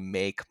using to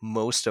make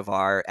most of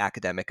our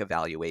academic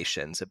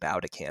evaluations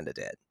about a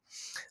candidate.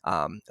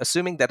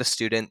 Assuming that a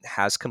student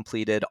has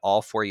completed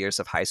all 4 years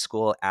of high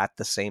school at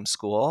the same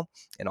school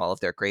and all of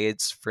their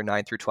grades for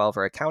 9 through 12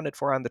 are accounted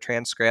for on the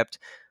transcript,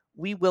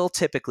 we will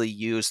typically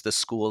use the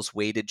school's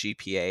weighted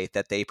GPA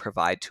that they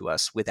provide to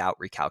us without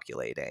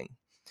recalculating.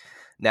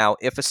 Now,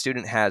 if a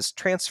student has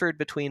transferred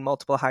between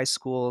multiple high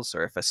schools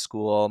or if a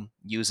school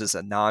uses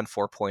a non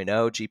 4.0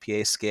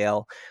 GPA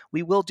scale,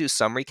 we will do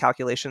some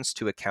recalculations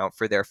to account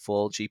for their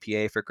full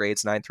GPA for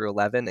grades 9 through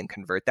 11 and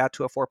convert that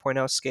to a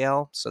 4.0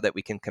 scale so that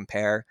we can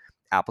compare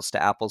apples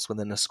to apples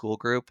within a school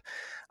group.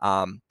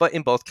 But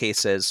in both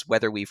cases,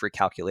 whether we've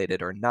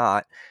recalculated or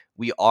not,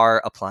 we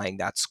are applying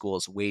that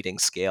school's weighting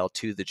scale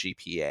to the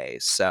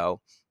GPA.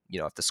 So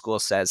If the school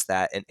says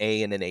that an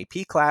A in an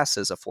AP class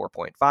is a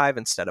 4.5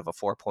 instead of a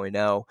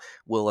 4.0,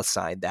 we'll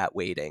assign that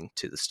weighting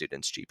to the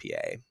student's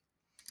GPA.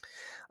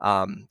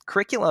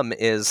 Curriculum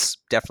is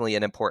definitely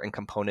an important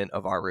component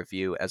of our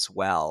review as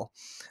well.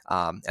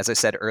 As I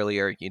said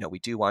earlier, we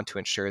do want to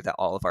ensure that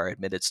all of our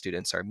admitted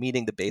students are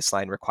meeting the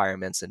baseline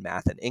requirements in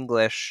math and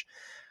English.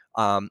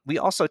 We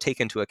also take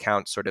into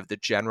account sort of the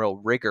general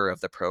rigor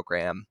of the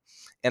program,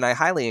 and I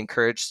highly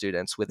encourage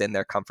students within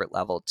their comfort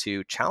level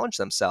to challenge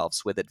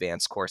themselves with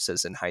advanced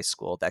courses in high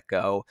school that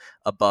go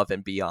above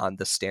and beyond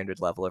the standard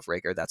level of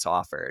rigor that's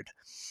offered.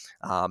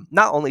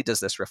 Not only does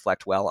this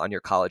reflect well on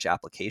your college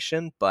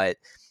application, but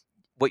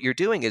what you're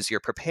doing is you're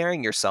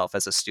preparing yourself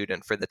as a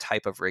student for the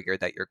type of rigor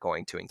that you're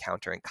going to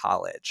encounter in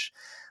college.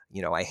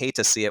 I hate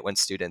to see it when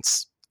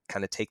students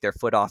kind of take their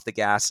foot off the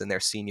gas in their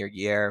senior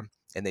year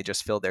and they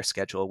just fill their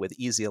schedule with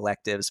easy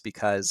electives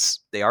because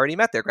they already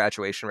met their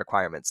graduation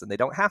requirements and they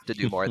don't have to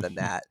do more than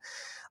that.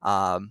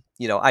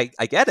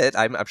 I get it.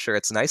 I'm sure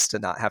it's nice to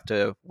not have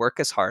to work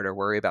as hard or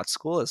worry about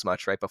school as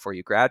much right before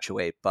you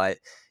graduate, but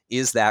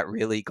is that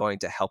really going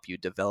to help you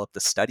develop the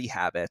study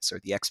habits or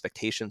the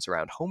expectations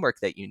around homework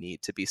that you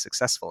need to be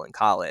successful in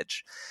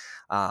college?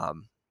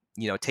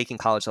 Taking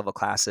college level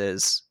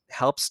classes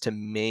helps to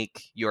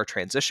make your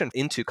transition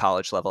into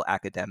college level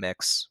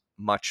academics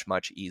much,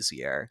 much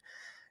easier.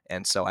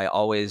 And so I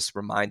always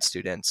remind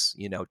students,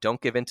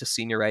 don't give in to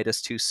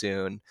senioritis too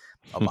soon.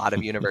 A lot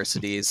of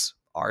universities,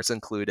 ours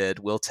included,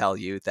 will tell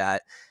you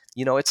that,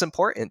 it's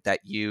important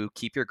that you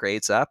keep your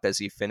grades up as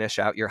you finish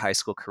out your high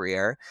school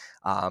career.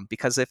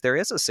 Because if there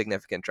is a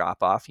significant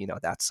drop off,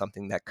 that's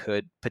something that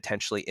could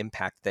potentially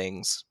impact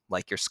things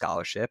like your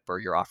scholarship or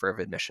your offer of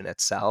admission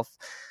itself.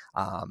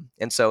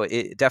 And so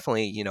it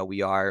definitely,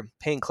 we are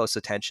paying close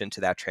attention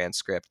to that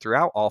transcript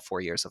throughout all 4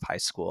 years of high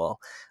school,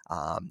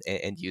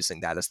 and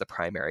using that as the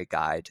primary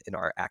guide in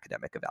our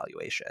academic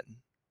evaluation.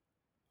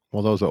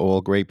 Well, those are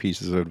all great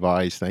pieces of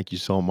advice. Thank you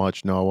so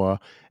much, Noah.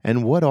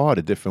 And what are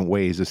the different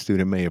ways a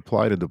student may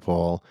apply to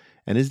DePaul?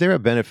 And is there a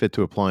benefit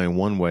to applying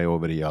one way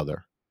over the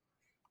other?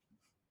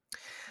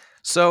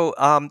 So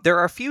there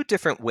are a few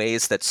different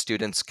ways that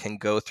students can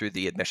go through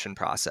the admission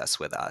process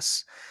with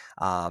us.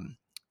 Um,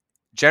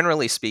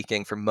 Generally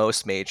speaking, for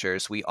most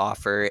majors, we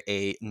offer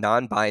a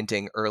non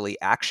binding early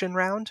action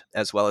round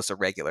as well as a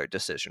regular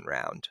decision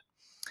round.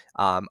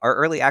 Our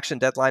early action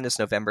deadline is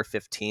November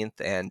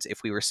 15th, and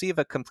if we receive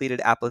a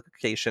completed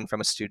application from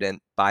a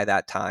student by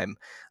that time,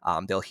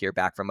 they'll hear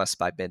back from us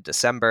by mid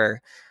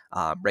December.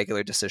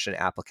 Regular decision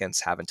applicants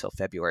have until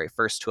February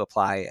 1st to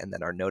apply and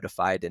then are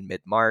notified in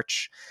mid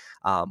March.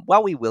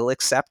 While we will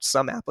accept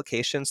some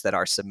applications that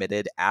are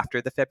submitted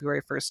after the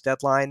February 1st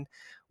deadline,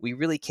 we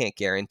really can't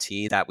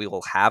guarantee that we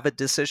will have a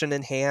decision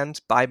in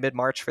hand by mid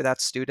March for that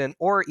student,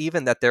 or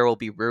even that there will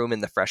be room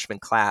in the freshman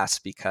class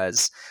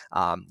because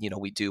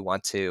we do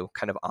want to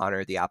kind of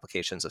honor the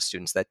applications of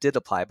students that did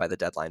apply by the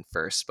deadline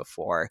first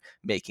before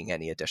making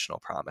any additional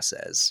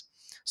promises.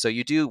 So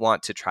you do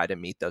want to try to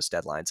meet those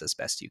deadlines as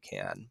best you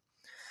can.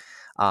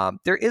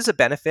 There is a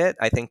benefit,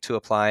 I think, to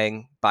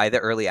applying by the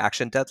early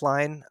action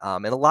deadline,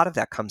 and a lot of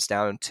that comes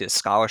down to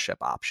scholarship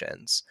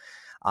options.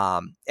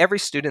 Every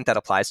student that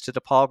applies to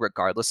DePaul,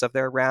 regardless of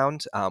their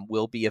round,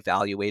 will be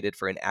evaluated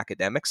for an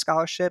academic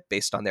scholarship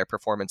based on their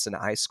performance in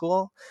high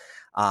school.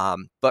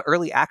 But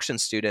early action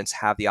students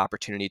have the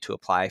opportunity to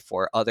apply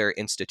for other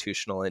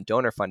institutional and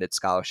donor funded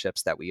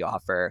scholarships that we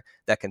offer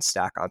that can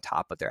stack on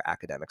top of their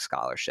academic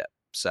scholarship.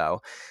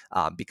 So,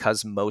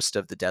 because most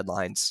of the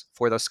deadlines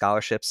for those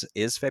scholarships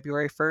is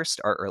February 1st,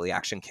 our early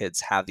action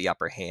kids have the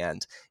upper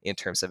hand in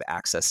terms of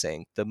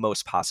accessing the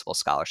most possible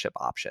scholarship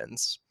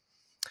options.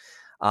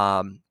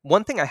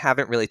 One thing I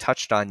haven't really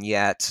touched on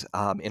yet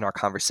in our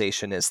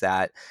conversation is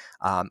that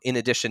in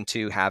addition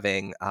to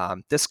having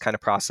this kind of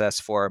process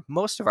for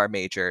most of our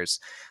majors,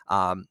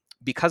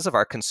 because of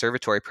our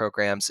conservatory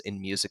programs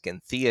in music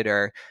and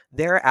theater,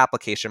 their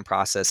application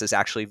process is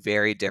actually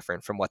very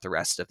different from what the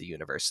rest of the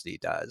university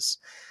does.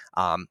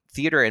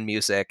 Theater and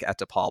music at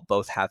DePaul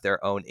both have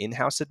their own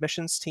in-house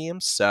admissions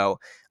teams, so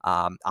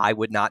I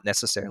would not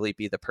necessarily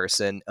be the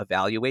person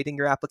evaluating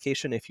your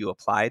application if you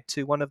applied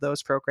to one of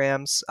those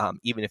programs,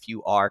 even if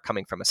you are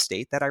coming from a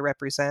state that I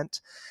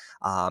represent.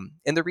 And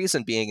the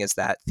reason being is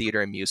that theater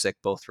and music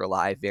both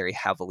rely very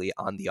heavily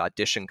on the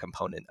audition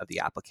component of the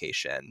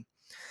application.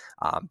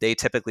 They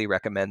typically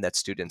recommend that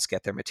students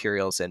get their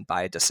materials in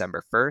by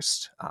December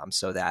 1st,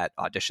 so that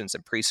auditions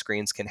and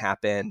pre-screens can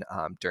happen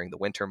during the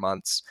winter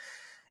months.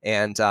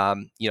 And,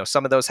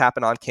 some of those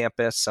happen on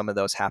campus, some of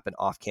those happen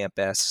off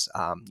campus.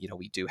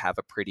 We do have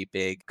a pretty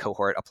big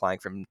cohort applying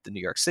from the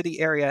New York City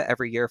area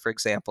every year, for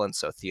example. And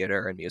so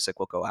theater and music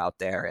will go out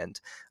there and,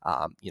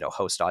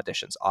 host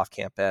auditions off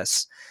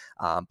campus.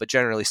 But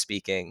generally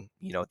speaking,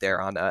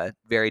 they're on a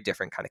very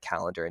different kind of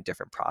calendar and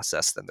different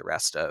process than the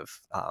rest of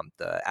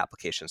the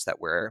applications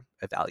that we're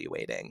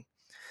evaluating.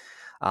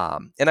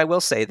 And I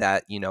will say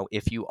that,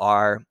 if you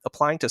are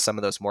applying to some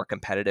of those more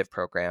competitive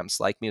programs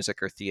like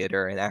music or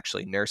theater and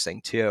actually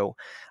nursing too,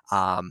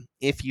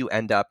 if you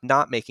end up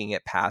not making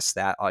it past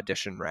that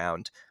audition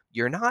round,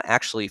 you're not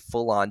actually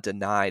full on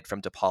denied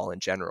from DePaul in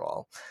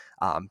general.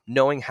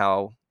 Knowing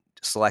how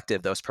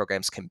selective those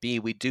programs can be,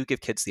 we do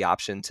give kids the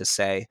option to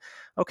say,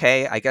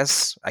 okay, I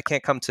guess I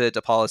can't come to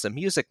DePaul as a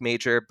music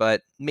major,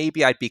 but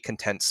maybe I'd be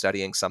content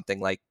studying something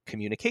like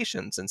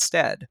communications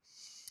instead.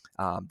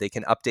 They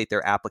can update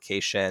their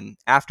application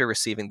after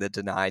receiving the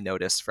deny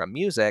notice from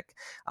music,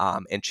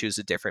 and choose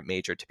a different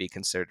major to be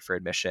considered for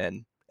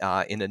admission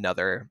in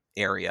another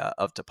area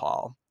of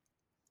DePaul.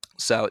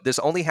 So this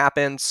only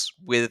happens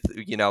with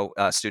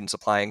students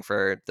applying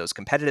for those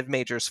competitive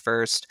majors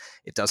first.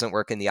 It doesn't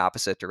work in the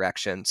opposite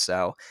direction.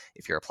 So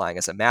if you're applying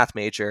as a math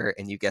major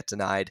and you get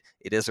denied,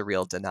 it is a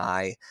real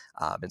deny,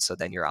 and so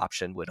then your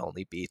option would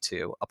only be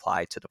to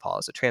apply to DePaul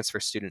as a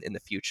transfer student in the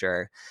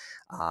future.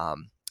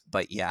 Um,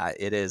 but yeah,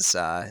 it is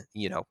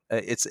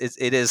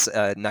it is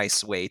a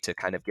nice way to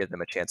kind of give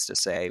them a chance to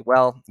say,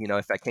 well,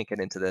 if I can't get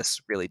into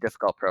this really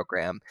difficult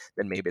program,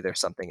 then maybe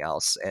there's something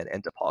else, and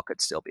DePaul could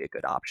still be a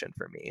good option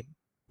for me.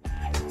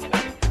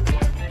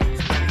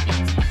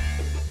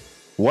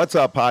 What's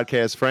up,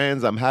 podcast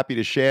friends? I'm happy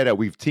to share that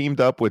we've teamed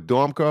up with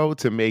Dormco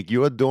to make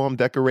your dorm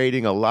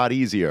decorating a lot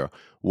easier.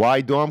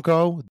 Why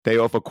Dormco? They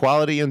offer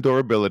quality and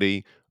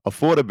durability,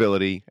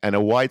 affordability, and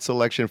a wide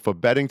selection for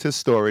bedding to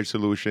storage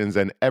solutions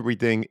and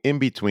everything in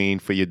between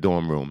for your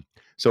dorm room.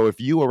 So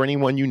if you or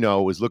anyone you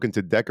know is looking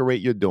to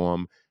decorate your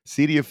dorm,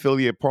 see the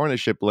affiliate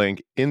partnership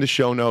link in the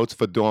show notes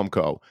for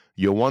Dormco,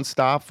 your one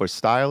stop for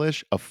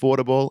stylish,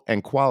 affordable,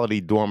 and quality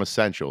dorm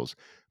essentials.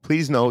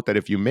 Please note that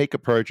if you make a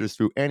purchase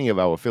through any of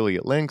our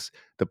affiliate links,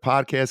 the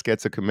podcast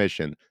gets a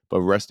commission,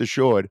 but rest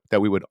assured that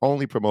we would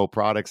only promote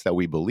products that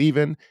we believe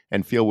in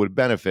and feel would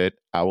benefit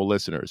our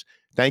listeners.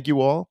 Thank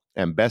you all,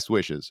 and best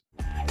wishes.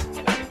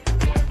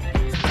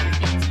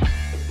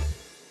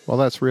 Well,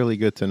 that's really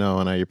good to know,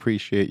 and I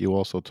appreciate you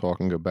also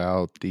talking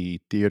about the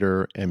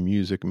theater and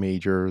music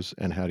majors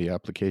and how the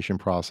application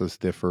process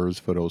differs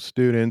for those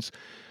students.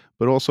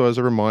 But also as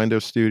a reminder,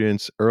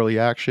 students, early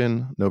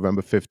action,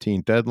 November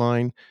 15th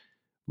deadline,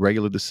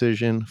 regular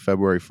decision,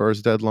 February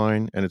 1st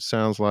deadline. And it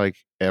sounds like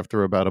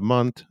after about a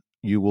month,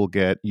 you will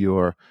get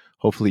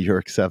hopefully your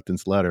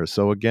acceptance letter.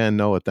 So again,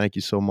 Noah, thank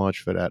you so much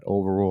for that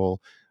overall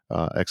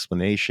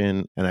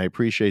explanation. And I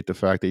appreciate the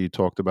fact that you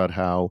talked about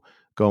how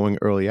going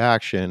early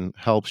action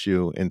helps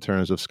you in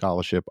terms of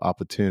scholarship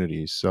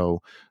opportunities.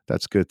 So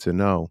that's good to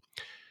know.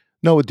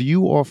 Noah, do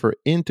you offer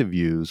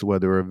interviews,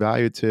 whether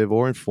evaluative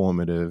or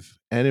informative?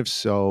 And if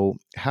so,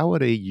 how are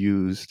they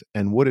used?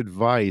 And what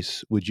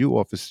advice would you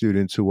offer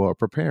students who are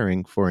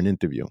preparing for an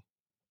interview?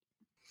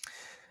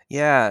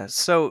 Yeah,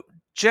 so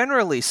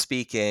generally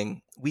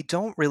speaking, we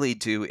don't really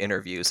do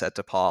interviews at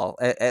DePaul,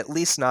 at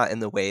least not in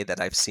the way that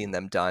I've seen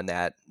them done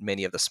at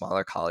many of the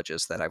smaller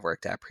colleges that I've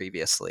worked at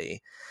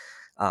previously.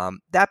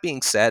 That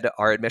being said,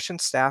 our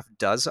admissions staff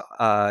does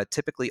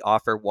typically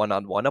offer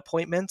one-on-one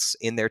appointments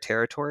in their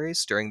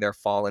territories during their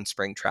fall and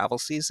spring travel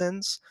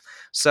seasons.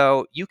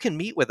 So you can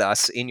meet with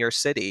us in your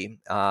city,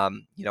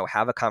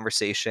 have a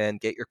conversation,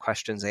 get your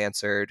questions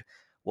answered.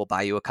 We'll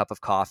buy you a cup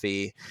of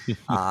coffee.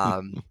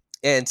 Um,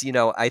 and,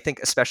 I think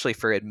especially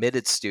for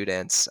admitted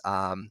students,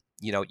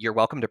 you're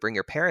welcome to bring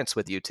your parents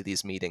with you to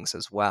these meetings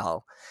as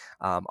well.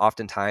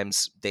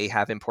 Oftentimes, they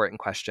have important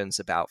questions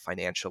about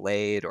financial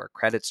aid or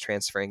credits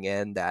transferring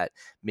in that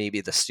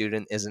maybe the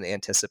student isn't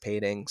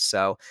anticipating.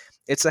 So,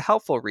 it's a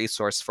helpful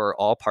resource for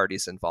all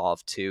parties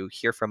involved to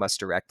hear from us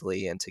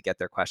directly and to get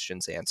their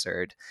questions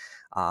answered.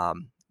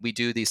 We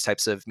do these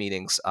types of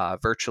meetings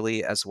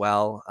virtually as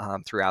well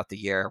throughout the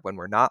year when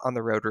we're not on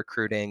the road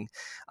recruiting.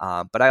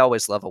 But I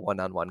always love a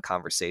one-on-one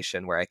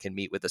conversation where I can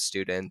meet with a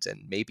student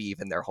and maybe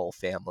even their whole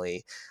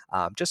family,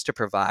 just to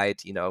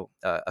provide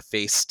a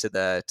face to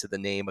the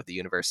name of the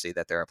university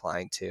that they're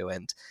applying to,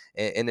 and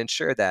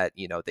ensure that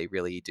they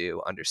really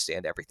do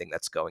understand everything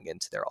that's going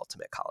into their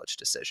ultimate college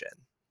decision.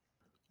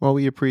 Well,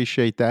 we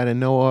appreciate that. And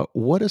Noah,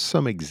 what are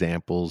some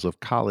examples of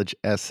college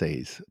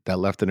essays that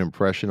left an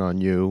impression on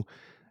you?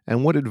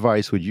 And what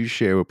advice would you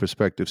share with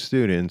prospective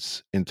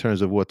students in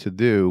terms of what to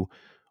do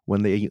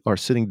when they are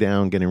sitting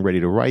down getting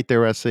ready to write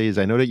their essays?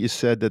 I know that you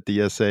said that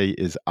the essay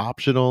is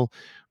optional,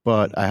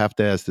 but I Mhm. have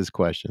to ask this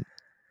question.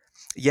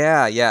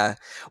 Yeah, yeah.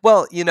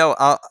 Well,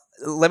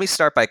 let me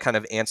start by kind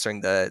of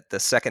answering the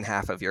second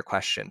half of your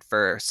question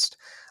first.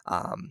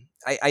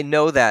 I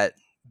know that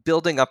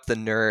building up the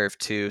nerve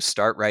to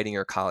start writing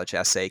your college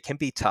essay can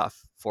be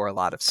tough for a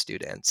lot of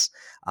students.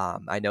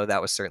 I know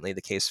that was certainly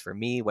the case for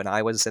me when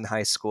I was in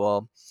high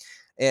school.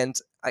 And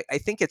I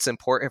think it's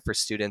important for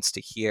students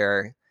to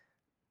hear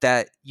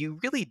that you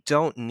really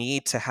don't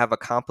need to have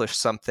accomplished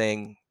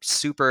something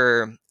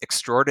super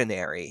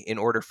extraordinary in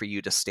order for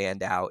you to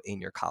stand out in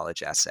your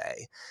college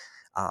essay.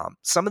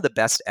 Some of the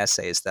best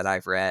essays that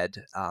I've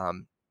read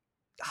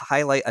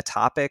highlight a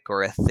topic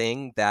or a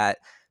thing that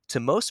to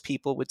most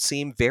people would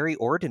seem very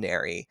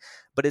ordinary,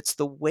 but it's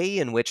the way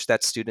in which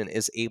that student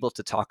is able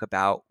to talk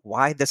about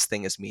why this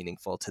thing is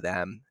meaningful to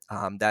them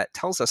that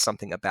tells us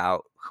something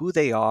about who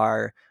they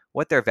are,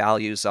 what their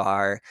values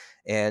are,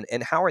 and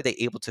how are they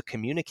able to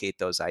communicate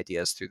those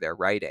ideas through their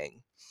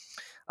writing.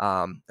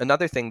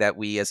 Another thing that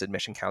we as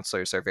admission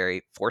counselors are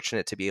very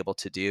fortunate to be able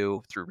to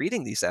do through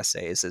reading these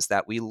essays is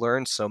that we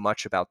learn so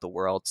much about the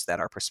worlds that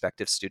our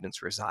prospective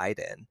students reside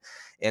in.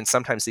 And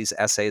sometimes these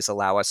essays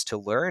allow us to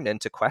learn and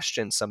to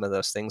question some of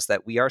those things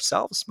that we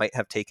ourselves might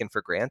have taken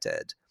for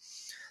granted.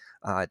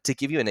 To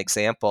give you an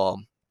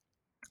example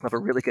of a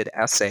really good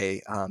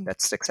essay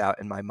that sticks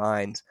out in my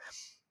mind,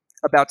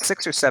 about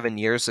 6 or 7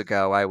 years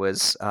ago, I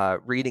was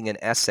reading an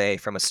essay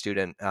from a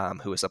student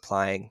who was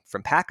applying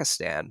from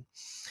Pakistan.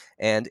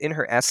 And in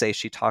her essay,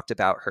 she talked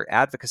about her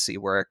advocacy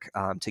work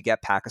to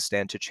get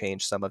Pakistan to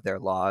change some of their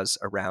laws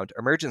around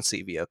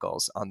emergency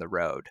vehicles on the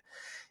road.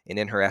 And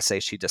in her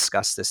essay, she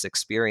discussed this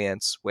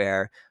experience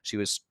where she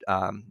was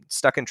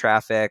stuck in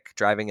traffic,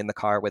 driving in the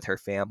car with her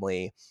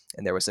family,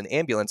 and there was an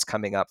ambulance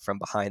coming up from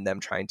behind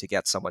them trying to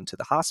get someone to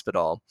the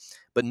hospital.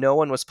 But no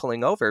one was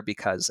pulling over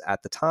because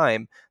at the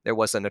time, there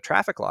wasn't a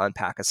traffic law in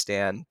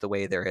Pakistan the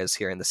way there is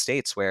here in the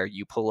States, where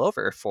you pull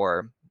over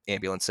for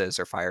ambulances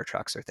or fire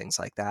trucks or things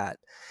like that.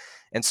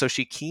 And so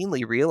she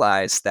keenly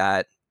realized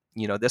that,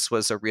 this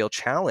was a real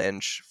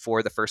challenge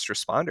for the first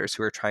responders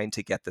who were trying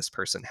to get this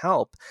person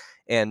help,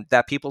 and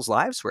that people's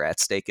lives were at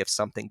stake if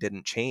something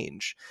didn't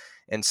change.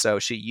 And so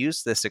she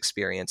used this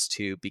experience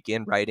to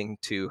begin writing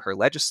to her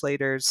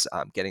legislators,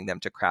 getting them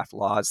to craft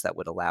laws that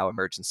would allow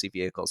emergency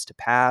vehicles to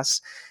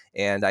pass.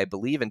 And I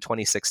believe in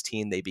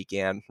 2016, they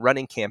began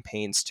running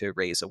campaigns to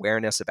raise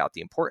awareness about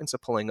the importance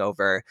of pulling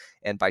over.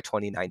 And by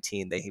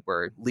 2019, they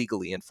were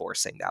legally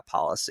enforcing that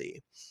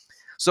policy.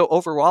 So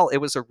overall, it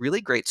was a really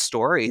great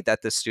story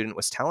that this student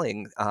was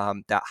telling,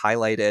 that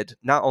highlighted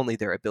not only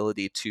their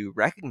ability to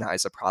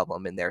recognize a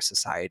problem in their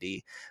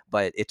society,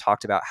 but it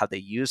talked about how they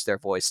used their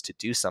voice to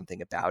do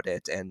something about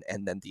it, and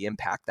then the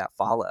impact that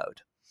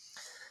followed.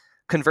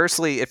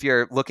 Conversely, if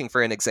you're looking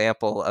for an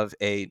example of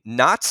a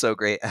not so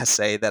great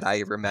essay that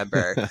I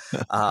remember,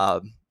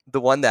 the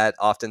one that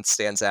often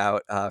stands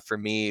out for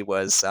me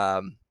was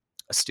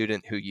a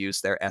student who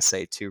used their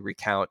essay to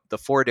recount the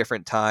 4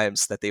 different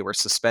times that they were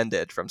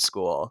suspended from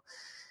school.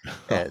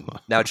 And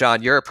now,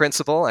 John, you're a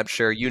principal. I'm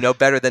sure you know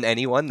better than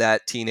anyone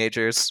that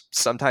teenagers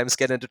sometimes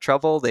get into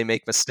trouble. They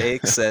make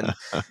mistakes. And,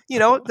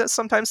 that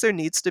sometimes there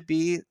needs to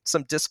be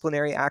some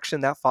disciplinary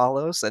action that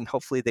follows. And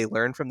hopefully they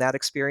learn from that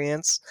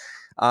experience.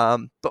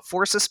 But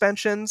for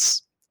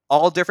suspensions,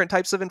 all different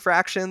types of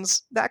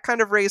infractions, that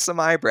kind of raised some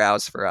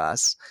eyebrows for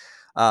us.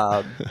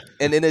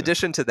 And in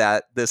addition to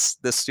that, this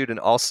student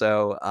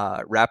also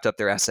wrapped up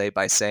their essay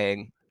by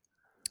saying,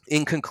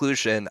 "In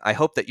conclusion, I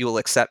hope that you will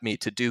accept me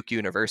to Duke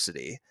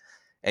University."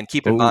 And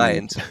keep in Oh,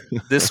 mind,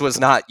 this was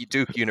not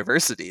Duke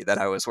University that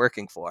I was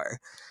working for.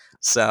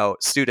 So,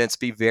 students,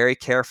 be very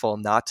careful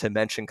not to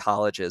mention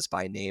colleges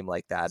by name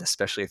like that,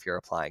 especially if you're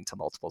applying to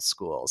multiple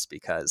schools,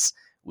 because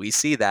we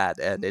see that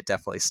and it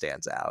definitely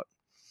stands out.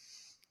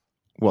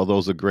 well,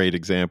 those are great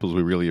examples.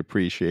 We really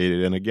appreciate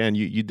it. And again,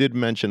 you did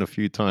mention a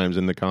few times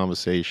in the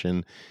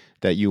conversation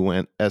that you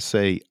went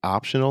essay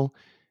optional.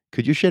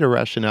 Could you share the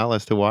rationale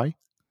as to why?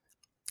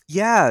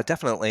 Yeah,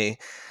 definitely.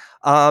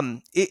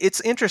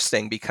 It's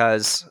interesting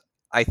because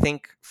I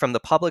think from the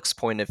public's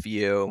point of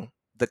view,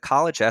 the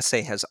college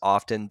essay has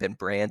often been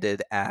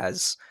branded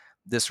as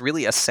this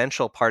really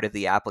essential part of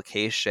the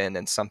application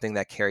and something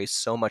that carries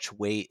so much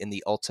weight in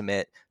the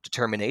ultimate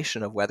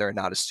determination of whether or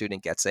not a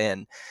student gets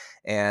in.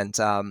 And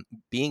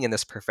being in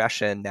this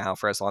profession now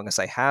for as long as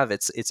I have,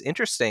 it's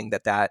interesting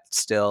that that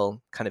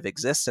still kind of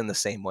exists in the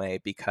same way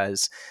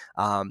because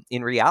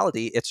in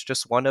reality, it's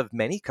just one of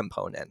many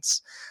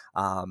components.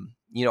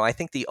 I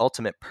think the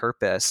ultimate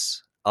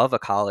purpose of a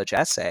college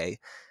essay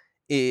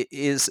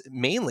is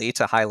mainly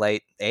to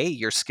highlight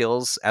your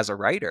skills as a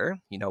writer.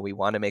 We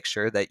want to make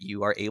sure that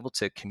you are able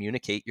to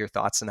communicate your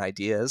thoughts and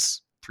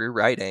ideas through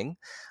writing,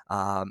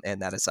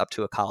 and that is up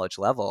to a college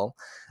level.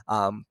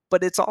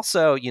 But it's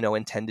also,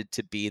 intended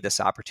to be this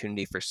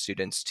opportunity for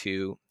students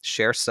to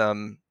share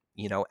some,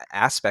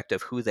 aspect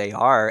of who they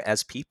are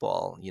as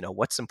people.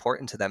 What's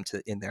important to them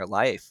in their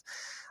life.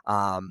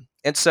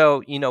 And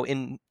so,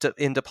 in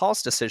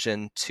DePaul's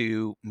decision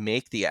to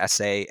make the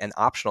essay an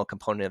optional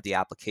component of the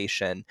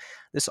application,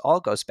 this all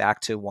goes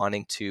back to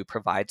wanting to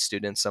provide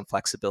students some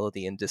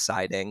flexibility in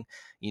deciding,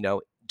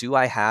 do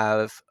I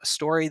have a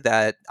story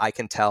that I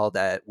can tell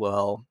that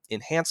will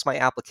enhance my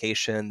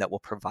application, that will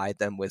provide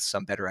them with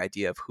some better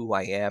idea of who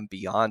I am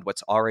beyond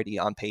what's already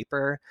on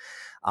paper?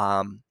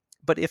 Um,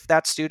 but if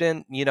that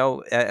student,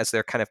 as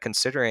they're kind of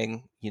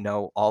considering,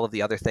 all of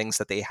the other things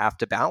that they have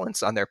to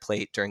balance on their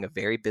plate during a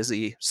very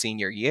busy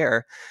senior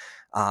year,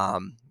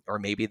 or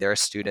maybe they're a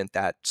student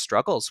that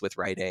struggles with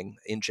writing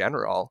in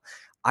general,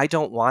 I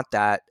don't want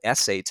that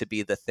essay to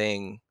be the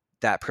thing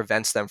that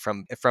prevents them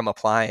from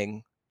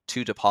applying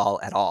to DePaul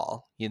at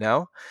all.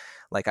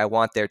 Like I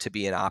want there to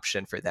be an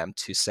option for them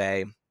to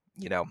say,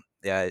 you know,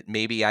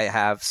 maybe I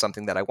have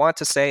something that I want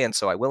to say, and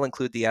so I will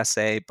include the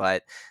essay.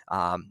 But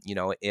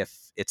if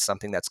it's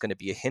something that's going to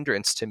be a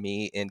hindrance to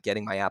me in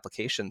getting my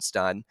applications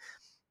done,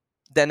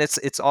 then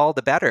it's all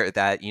the better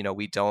that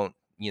we don't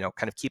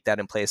kind of keep that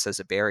in place as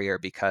a barrier,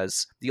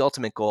 because the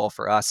ultimate goal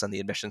for us on the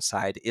admissions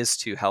side is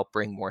to help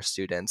bring more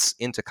students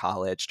into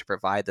college, to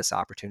provide this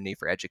opportunity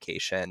for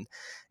education.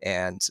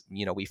 And,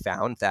 we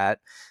found that,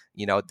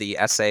 the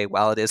essay,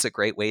 while it is a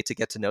great way to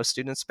get to know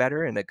students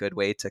better and a good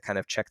way to kind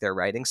of check their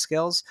writing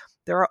skills,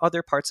 there are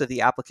other parts of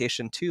the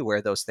application too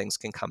where those things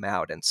can come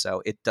out. And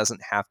so it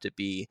doesn't have to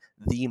be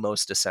the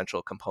most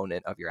essential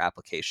component of your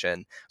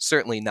application,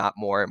 certainly not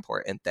more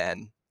important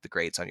than the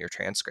grades on your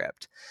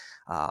transcript.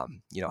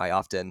 I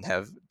often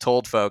have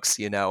told folks,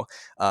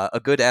 a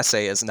good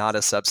essay is not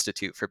a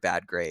substitute for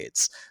bad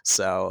grades.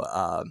 So,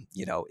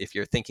 if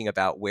you're thinking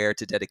about where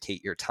to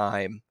dedicate your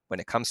time when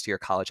it comes to your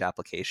college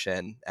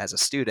application as a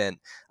student,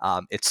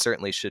 it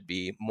certainly should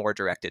be more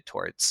directed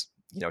towards,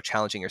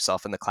 challenging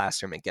yourself in the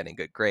classroom and getting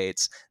good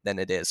grades than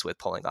it is with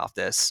pulling off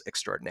this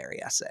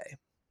extraordinary essay.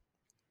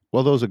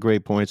 Well, those are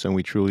great points, and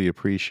we truly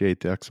appreciate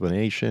the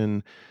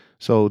explanation.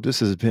 So, this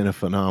has been a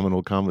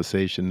phenomenal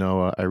conversation,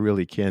 Noah. I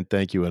really can't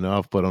thank you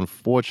enough. But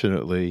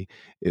unfortunately,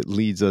 it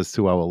leads us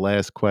to our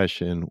last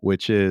question,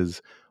 which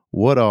is,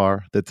 what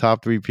are the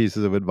top three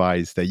pieces of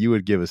advice that you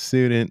would give a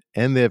student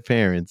and their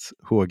parents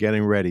who are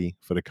getting ready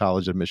for the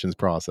college admissions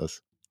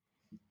process?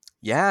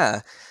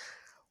 Yeah.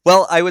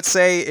 Well, I would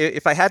say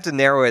if I had to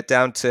narrow it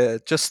down to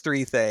just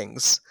three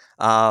things,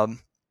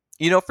 um,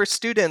 for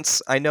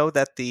students, I know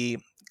that the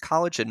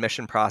college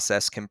admission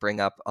process can bring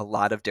up a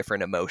lot of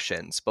different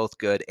emotions, both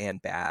good and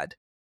bad.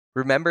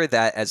 Remember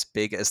that as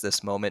big as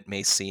this moment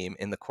may seem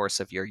in the course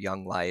of your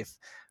young life,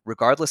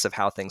 regardless of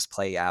how things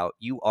play out,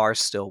 you are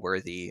still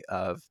worthy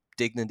of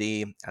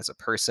dignity as a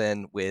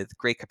person with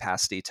great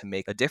capacity to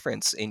make a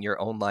difference in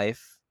your own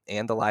life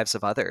and the lives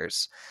of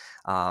others.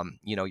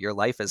 Your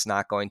life is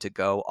not going to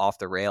go off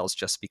the rails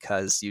just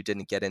because you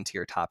didn't get into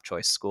your top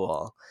choice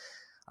school.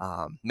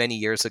 Many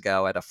years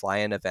ago at a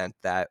fly-in event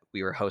that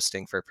we were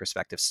hosting for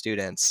prospective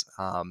students,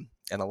 an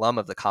alum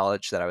of the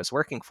college that I was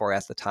working for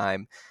at the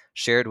time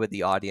shared with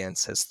the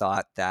audience his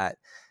thought that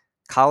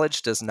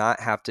college does not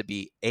have to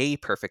be a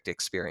perfect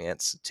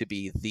experience to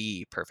be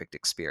the perfect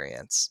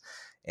experience.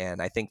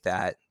 And I think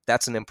that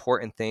that's an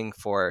important thing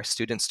for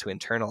students to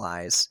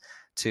internalize,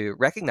 to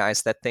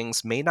recognize that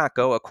things may not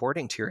go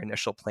according to your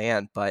initial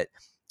plan, but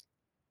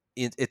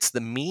it's the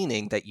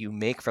meaning that you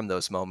make from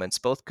those moments,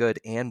 both good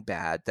and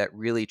bad, that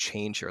really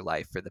change your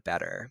life for the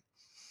better.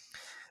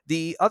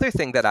 The other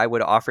thing that I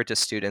would offer to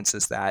students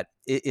is that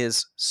it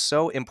is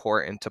so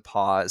important to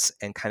pause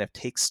and kind of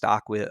take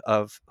stock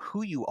of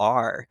who you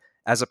are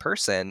as a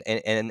person,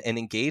 and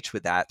engage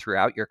with that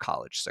throughout your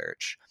college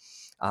search.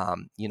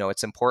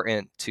 It's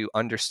important to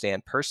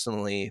understand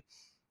personally,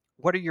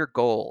 what are your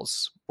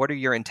goals? What are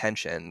your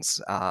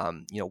intentions?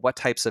 What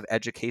types of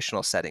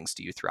educational settings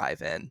do you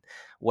thrive in?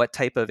 What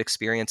type of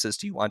experiences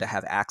do you want to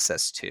have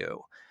access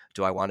to?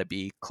 Do I want to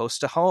be close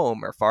to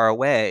home or far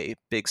away,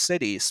 big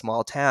city,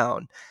 small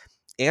town?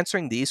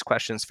 Answering these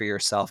questions for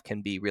yourself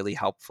can be really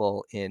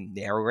helpful in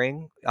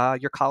narrowing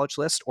your college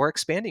list or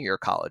expanding your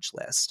college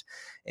list.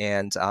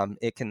 And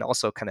it can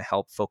also kind of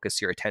help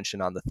focus your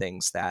attention on the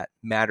things that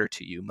matter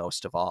to you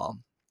most of all.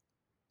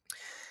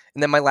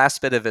 And then my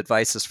last bit of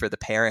advice is for the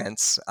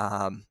parents.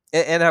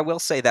 And I will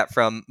say that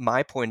from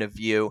my point of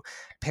view,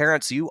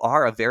 parents, you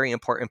are a very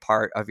important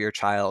part of your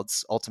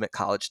child's ultimate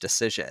college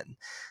decision.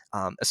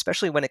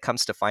 Especially when it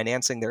comes to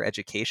financing their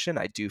education,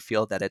 I do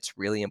feel that it's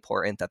really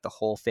important that the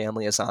whole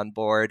family is on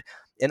board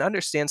and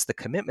understands the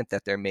commitment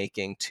that they're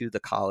making to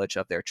the college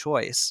of their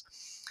choice.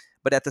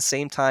 But at the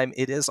same time,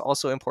 it is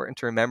also important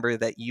to remember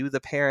that you, the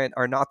parent,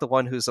 are not the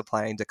one who's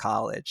applying to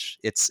college.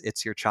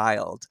 It's your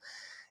child.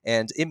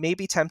 And it may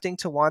be tempting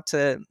to want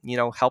to,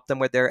 help them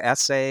with their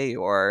essay,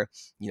 or,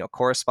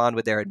 correspond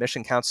with their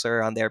admission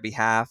counselor on their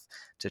behalf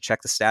to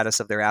check the status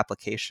of their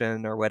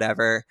application or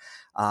whatever.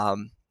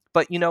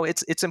 But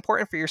it's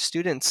important for your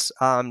students,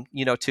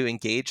 to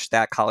engage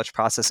that college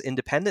process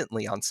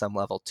independently on some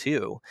level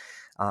too.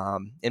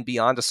 And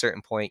beyond a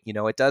certain point,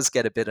 it does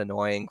get a bit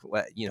annoying,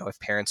 if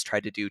parents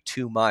try to do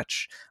too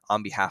much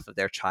on behalf of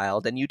their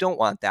child, and you don't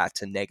want that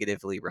to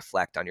negatively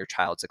reflect on your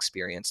child's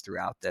experience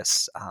throughout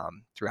this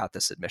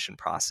admission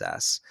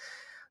process.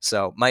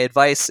 So my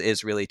advice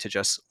is really to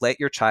just let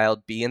your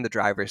child be in the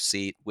driver's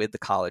seat with the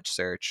college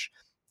search,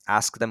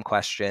 ask them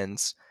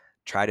questions,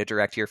 try to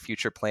direct your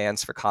future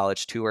plans for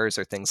college tours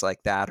or things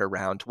like that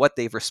around what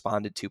they've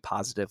responded to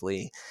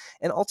positively,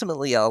 and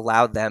ultimately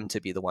allow them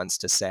to be the ones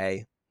to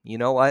say, you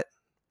know what,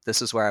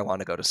 this is where I want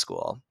to go to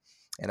school.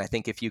 And I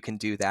think if you can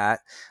do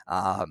that,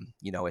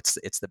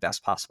 it's the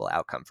best possible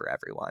outcome for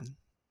everyone.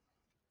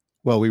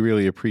 Well, we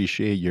really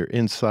appreciate your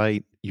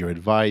insight, your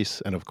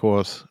advice, and of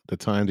course, the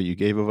time that you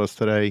gave of us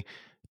today.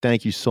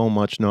 Thank you so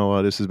much,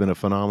 Noah. This has been a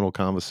phenomenal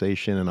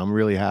conversation, and I'm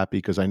really happy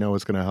because I know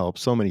it's going to help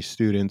so many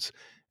students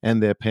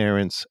and their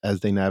parents as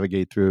they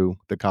navigate through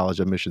the college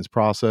admissions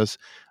process.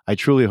 I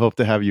truly hope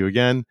to have you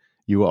again.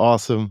 You were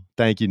awesome.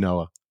 Thank you,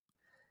 Noah.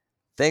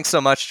 Thanks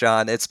so much,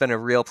 John. It's been a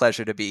real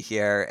pleasure to be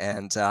here.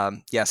 And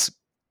yes,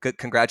 good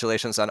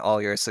congratulations on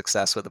all your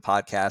success with the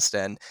podcast,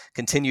 and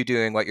continue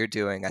doing what you're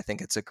doing. I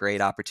think it's a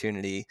great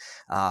opportunity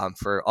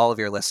for all of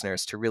your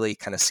listeners to really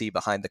kind of see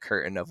behind the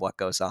curtain of what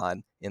goes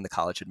on in the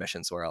college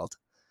admissions world.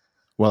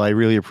 Well, I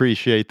really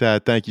appreciate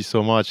that. Thank you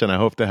so much, and I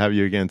hope to have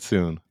you again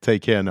soon.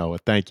 Take care, Noah.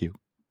 Thank you.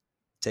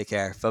 Take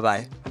care.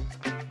 Bye-bye.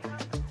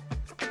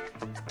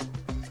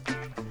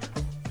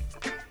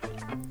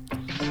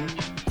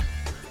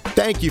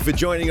 Thank you for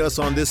joining us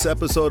on this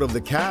episode of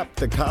The CAP,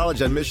 the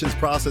College Admissions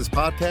Process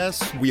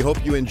Podcast. We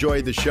hope you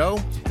enjoyed the show.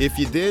 If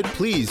you did,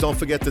 please don't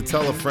forget to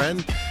tell a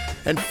friend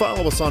and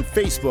follow us on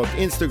Facebook,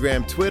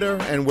 Instagram, Twitter,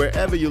 and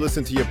wherever you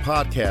listen to your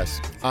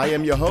podcasts. I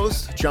am your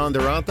host, John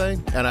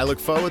Durante, and I look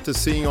forward to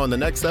seeing you on the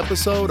next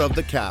episode of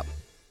The CAP.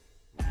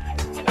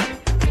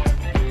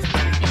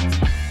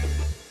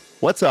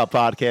 What's up,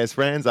 podcast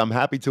friends? I'm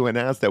happy to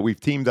announce that we've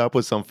teamed up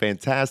with some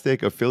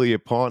fantastic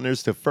affiliate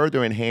partners to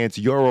further enhance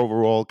your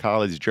overall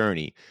college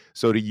journey.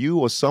 So do you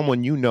or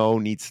someone you know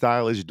needs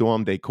stylish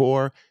dorm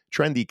decor,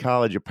 trendy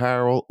college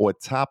apparel, or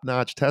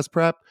top-notch test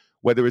prep?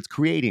 Whether it's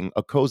creating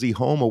a cozy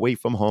home away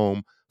from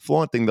home,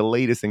 flaunting the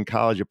latest in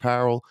college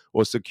apparel,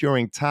 or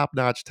securing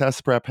top-notch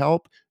test prep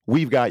help,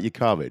 we've got you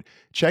covered.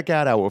 Check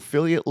out our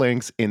affiliate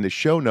links in the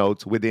show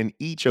notes within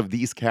each of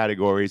these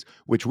categories,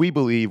 which we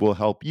believe will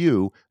help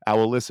you,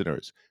 our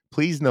listeners.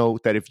 Please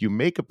note that if you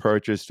make a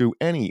purchase through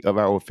any of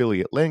our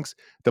affiliate links,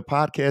 the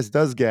podcast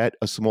does get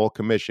a small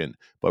commission.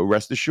 But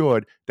rest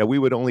assured that we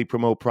would only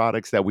promote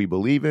products that we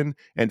believe in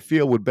and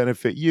feel would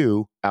benefit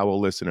you, our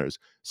listeners.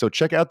 So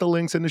check out the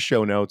links in the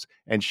show notes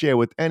and share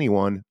with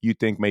anyone you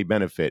think may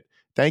benefit.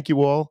 Thank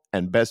you all,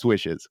 and best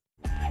wishes.